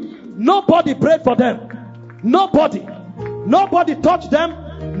healed. Nobody prayed for them. Nobody touched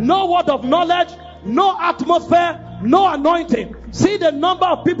them. No word of knowledge. No atmosphere. No anointing. See the number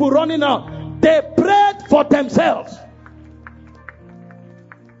of people running out. They prayed for themselves.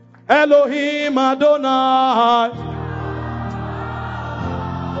 Elohim Adonai.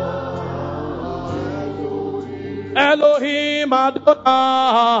 Elohim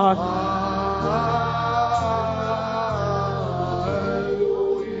Adonai.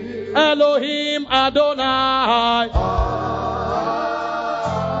 Elohim Adonai.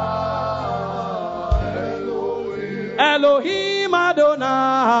 Elohim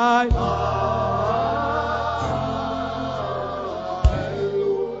Adonai.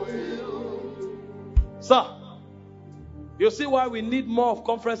 Sir, you see why we need more of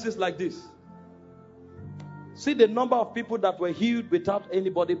conferences like this? See the number of people that were healed without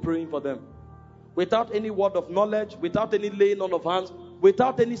anybody praying for them, without any word of knowledge, without any laying on of hands,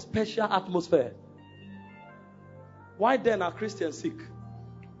 without any special atmosphere. Why then are Christians sick?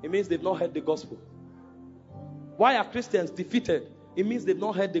 It means they've not heard the gospel. Why are Christians defeated? It means they've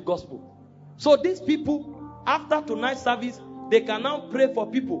not heard the gospel. So these people, after tonight's service, they can now pray for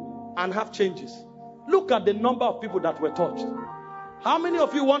people and have changes. Look at the number of people that were touched. How many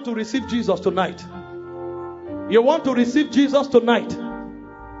of you want to receive Jesus tonight? You want to receive Jesus tonight?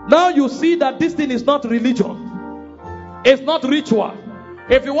 Now you see that this thing is not religion. It's not ritual.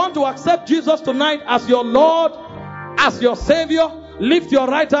 If you want to accept Jesus tonight as your Lord, as your Savior, lift your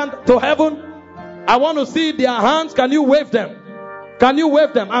right hand to heaven. I want to see their hands. Can you wave them? Can you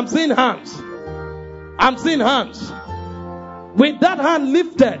wave them? I'm seeing hands. I'm seeing hands. With that hand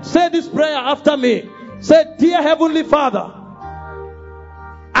lifted, say this prayer after me. Say, dear Heavenly Father,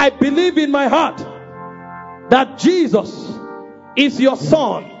 I believe in my heart that Jesus is your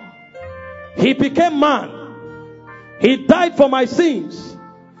Son. He became man. He died for my sins.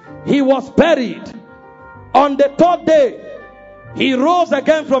 He was buried. On the third day, he rose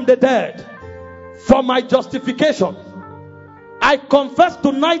again from the dead for my justification. I confess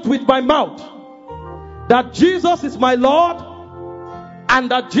tonight with my mouth that Jesus is my Lord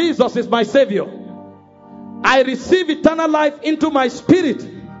and that Jesus is my Savior. I receive eternal life into my spirit.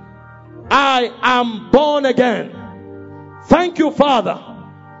 I am born again. Thank you, Father,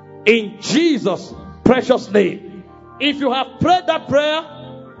 in Jesus' precious name. If you have prayed that prayer,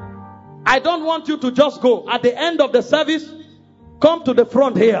 I don't want you to just go. At the end of the service, come to the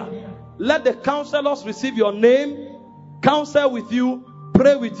front here. Let the counselors receive your name, counsel with you,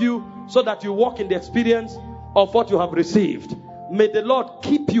 pray with you, so that you walk in the experience of what you have received. May the Lord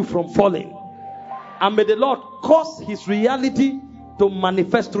keep you from falling. And may the Lord cause his reality to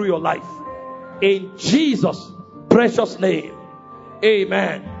manifest through your life. In Jesus' precious name.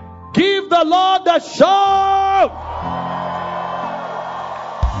 Amen. Give the Lord a shout.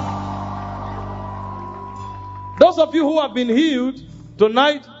 Those of you who have been healed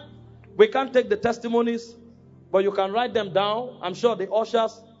tonight, we can't take the testimonies, but you can write them down. I'm sure the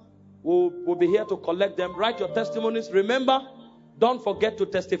ushers will be here to collect them. Write your testimonies. Remember, don't forget to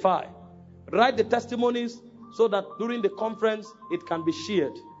testify. Write the testimonies so that during the conference it can be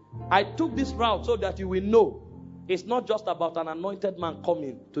shared. I took this route so that you will know it's not just about an anointed man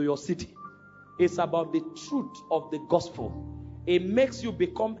coming to your city. It's about the truth of the gospel. It makes you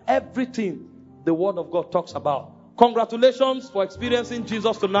become everything the word of God talks about. Congratulations for experiencing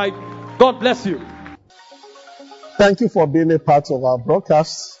Jesus tonight. God bless you. Thank you for being a part of our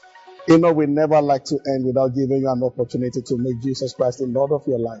broadcast. You know, we never like to end without giving you an opportunity to make Jesus Christ the Lord of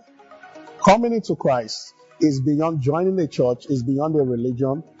your life. Coming into Christ is beyond joining a church, is beyond a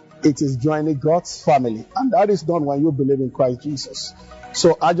religion. It is joining God's family. And that is done when you believe in Christ Jesus.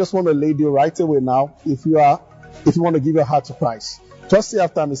 So I just want to lead you right away now. If you want to give your heart to Christ, just say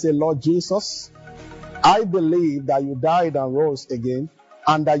after me, say, Lord Jesus, I believe that you died and rose again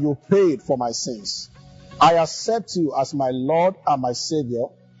and that you paid for my sins. I accept you as my Lord and my Savior,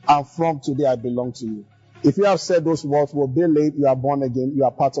 and from today I belong to you. If you have said those words, will be late, you are born again, you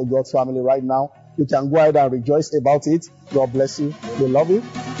are part of God's family right now. You can go ahead and rejoice about it. God bless you. We love you.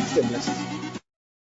 Stay blessed.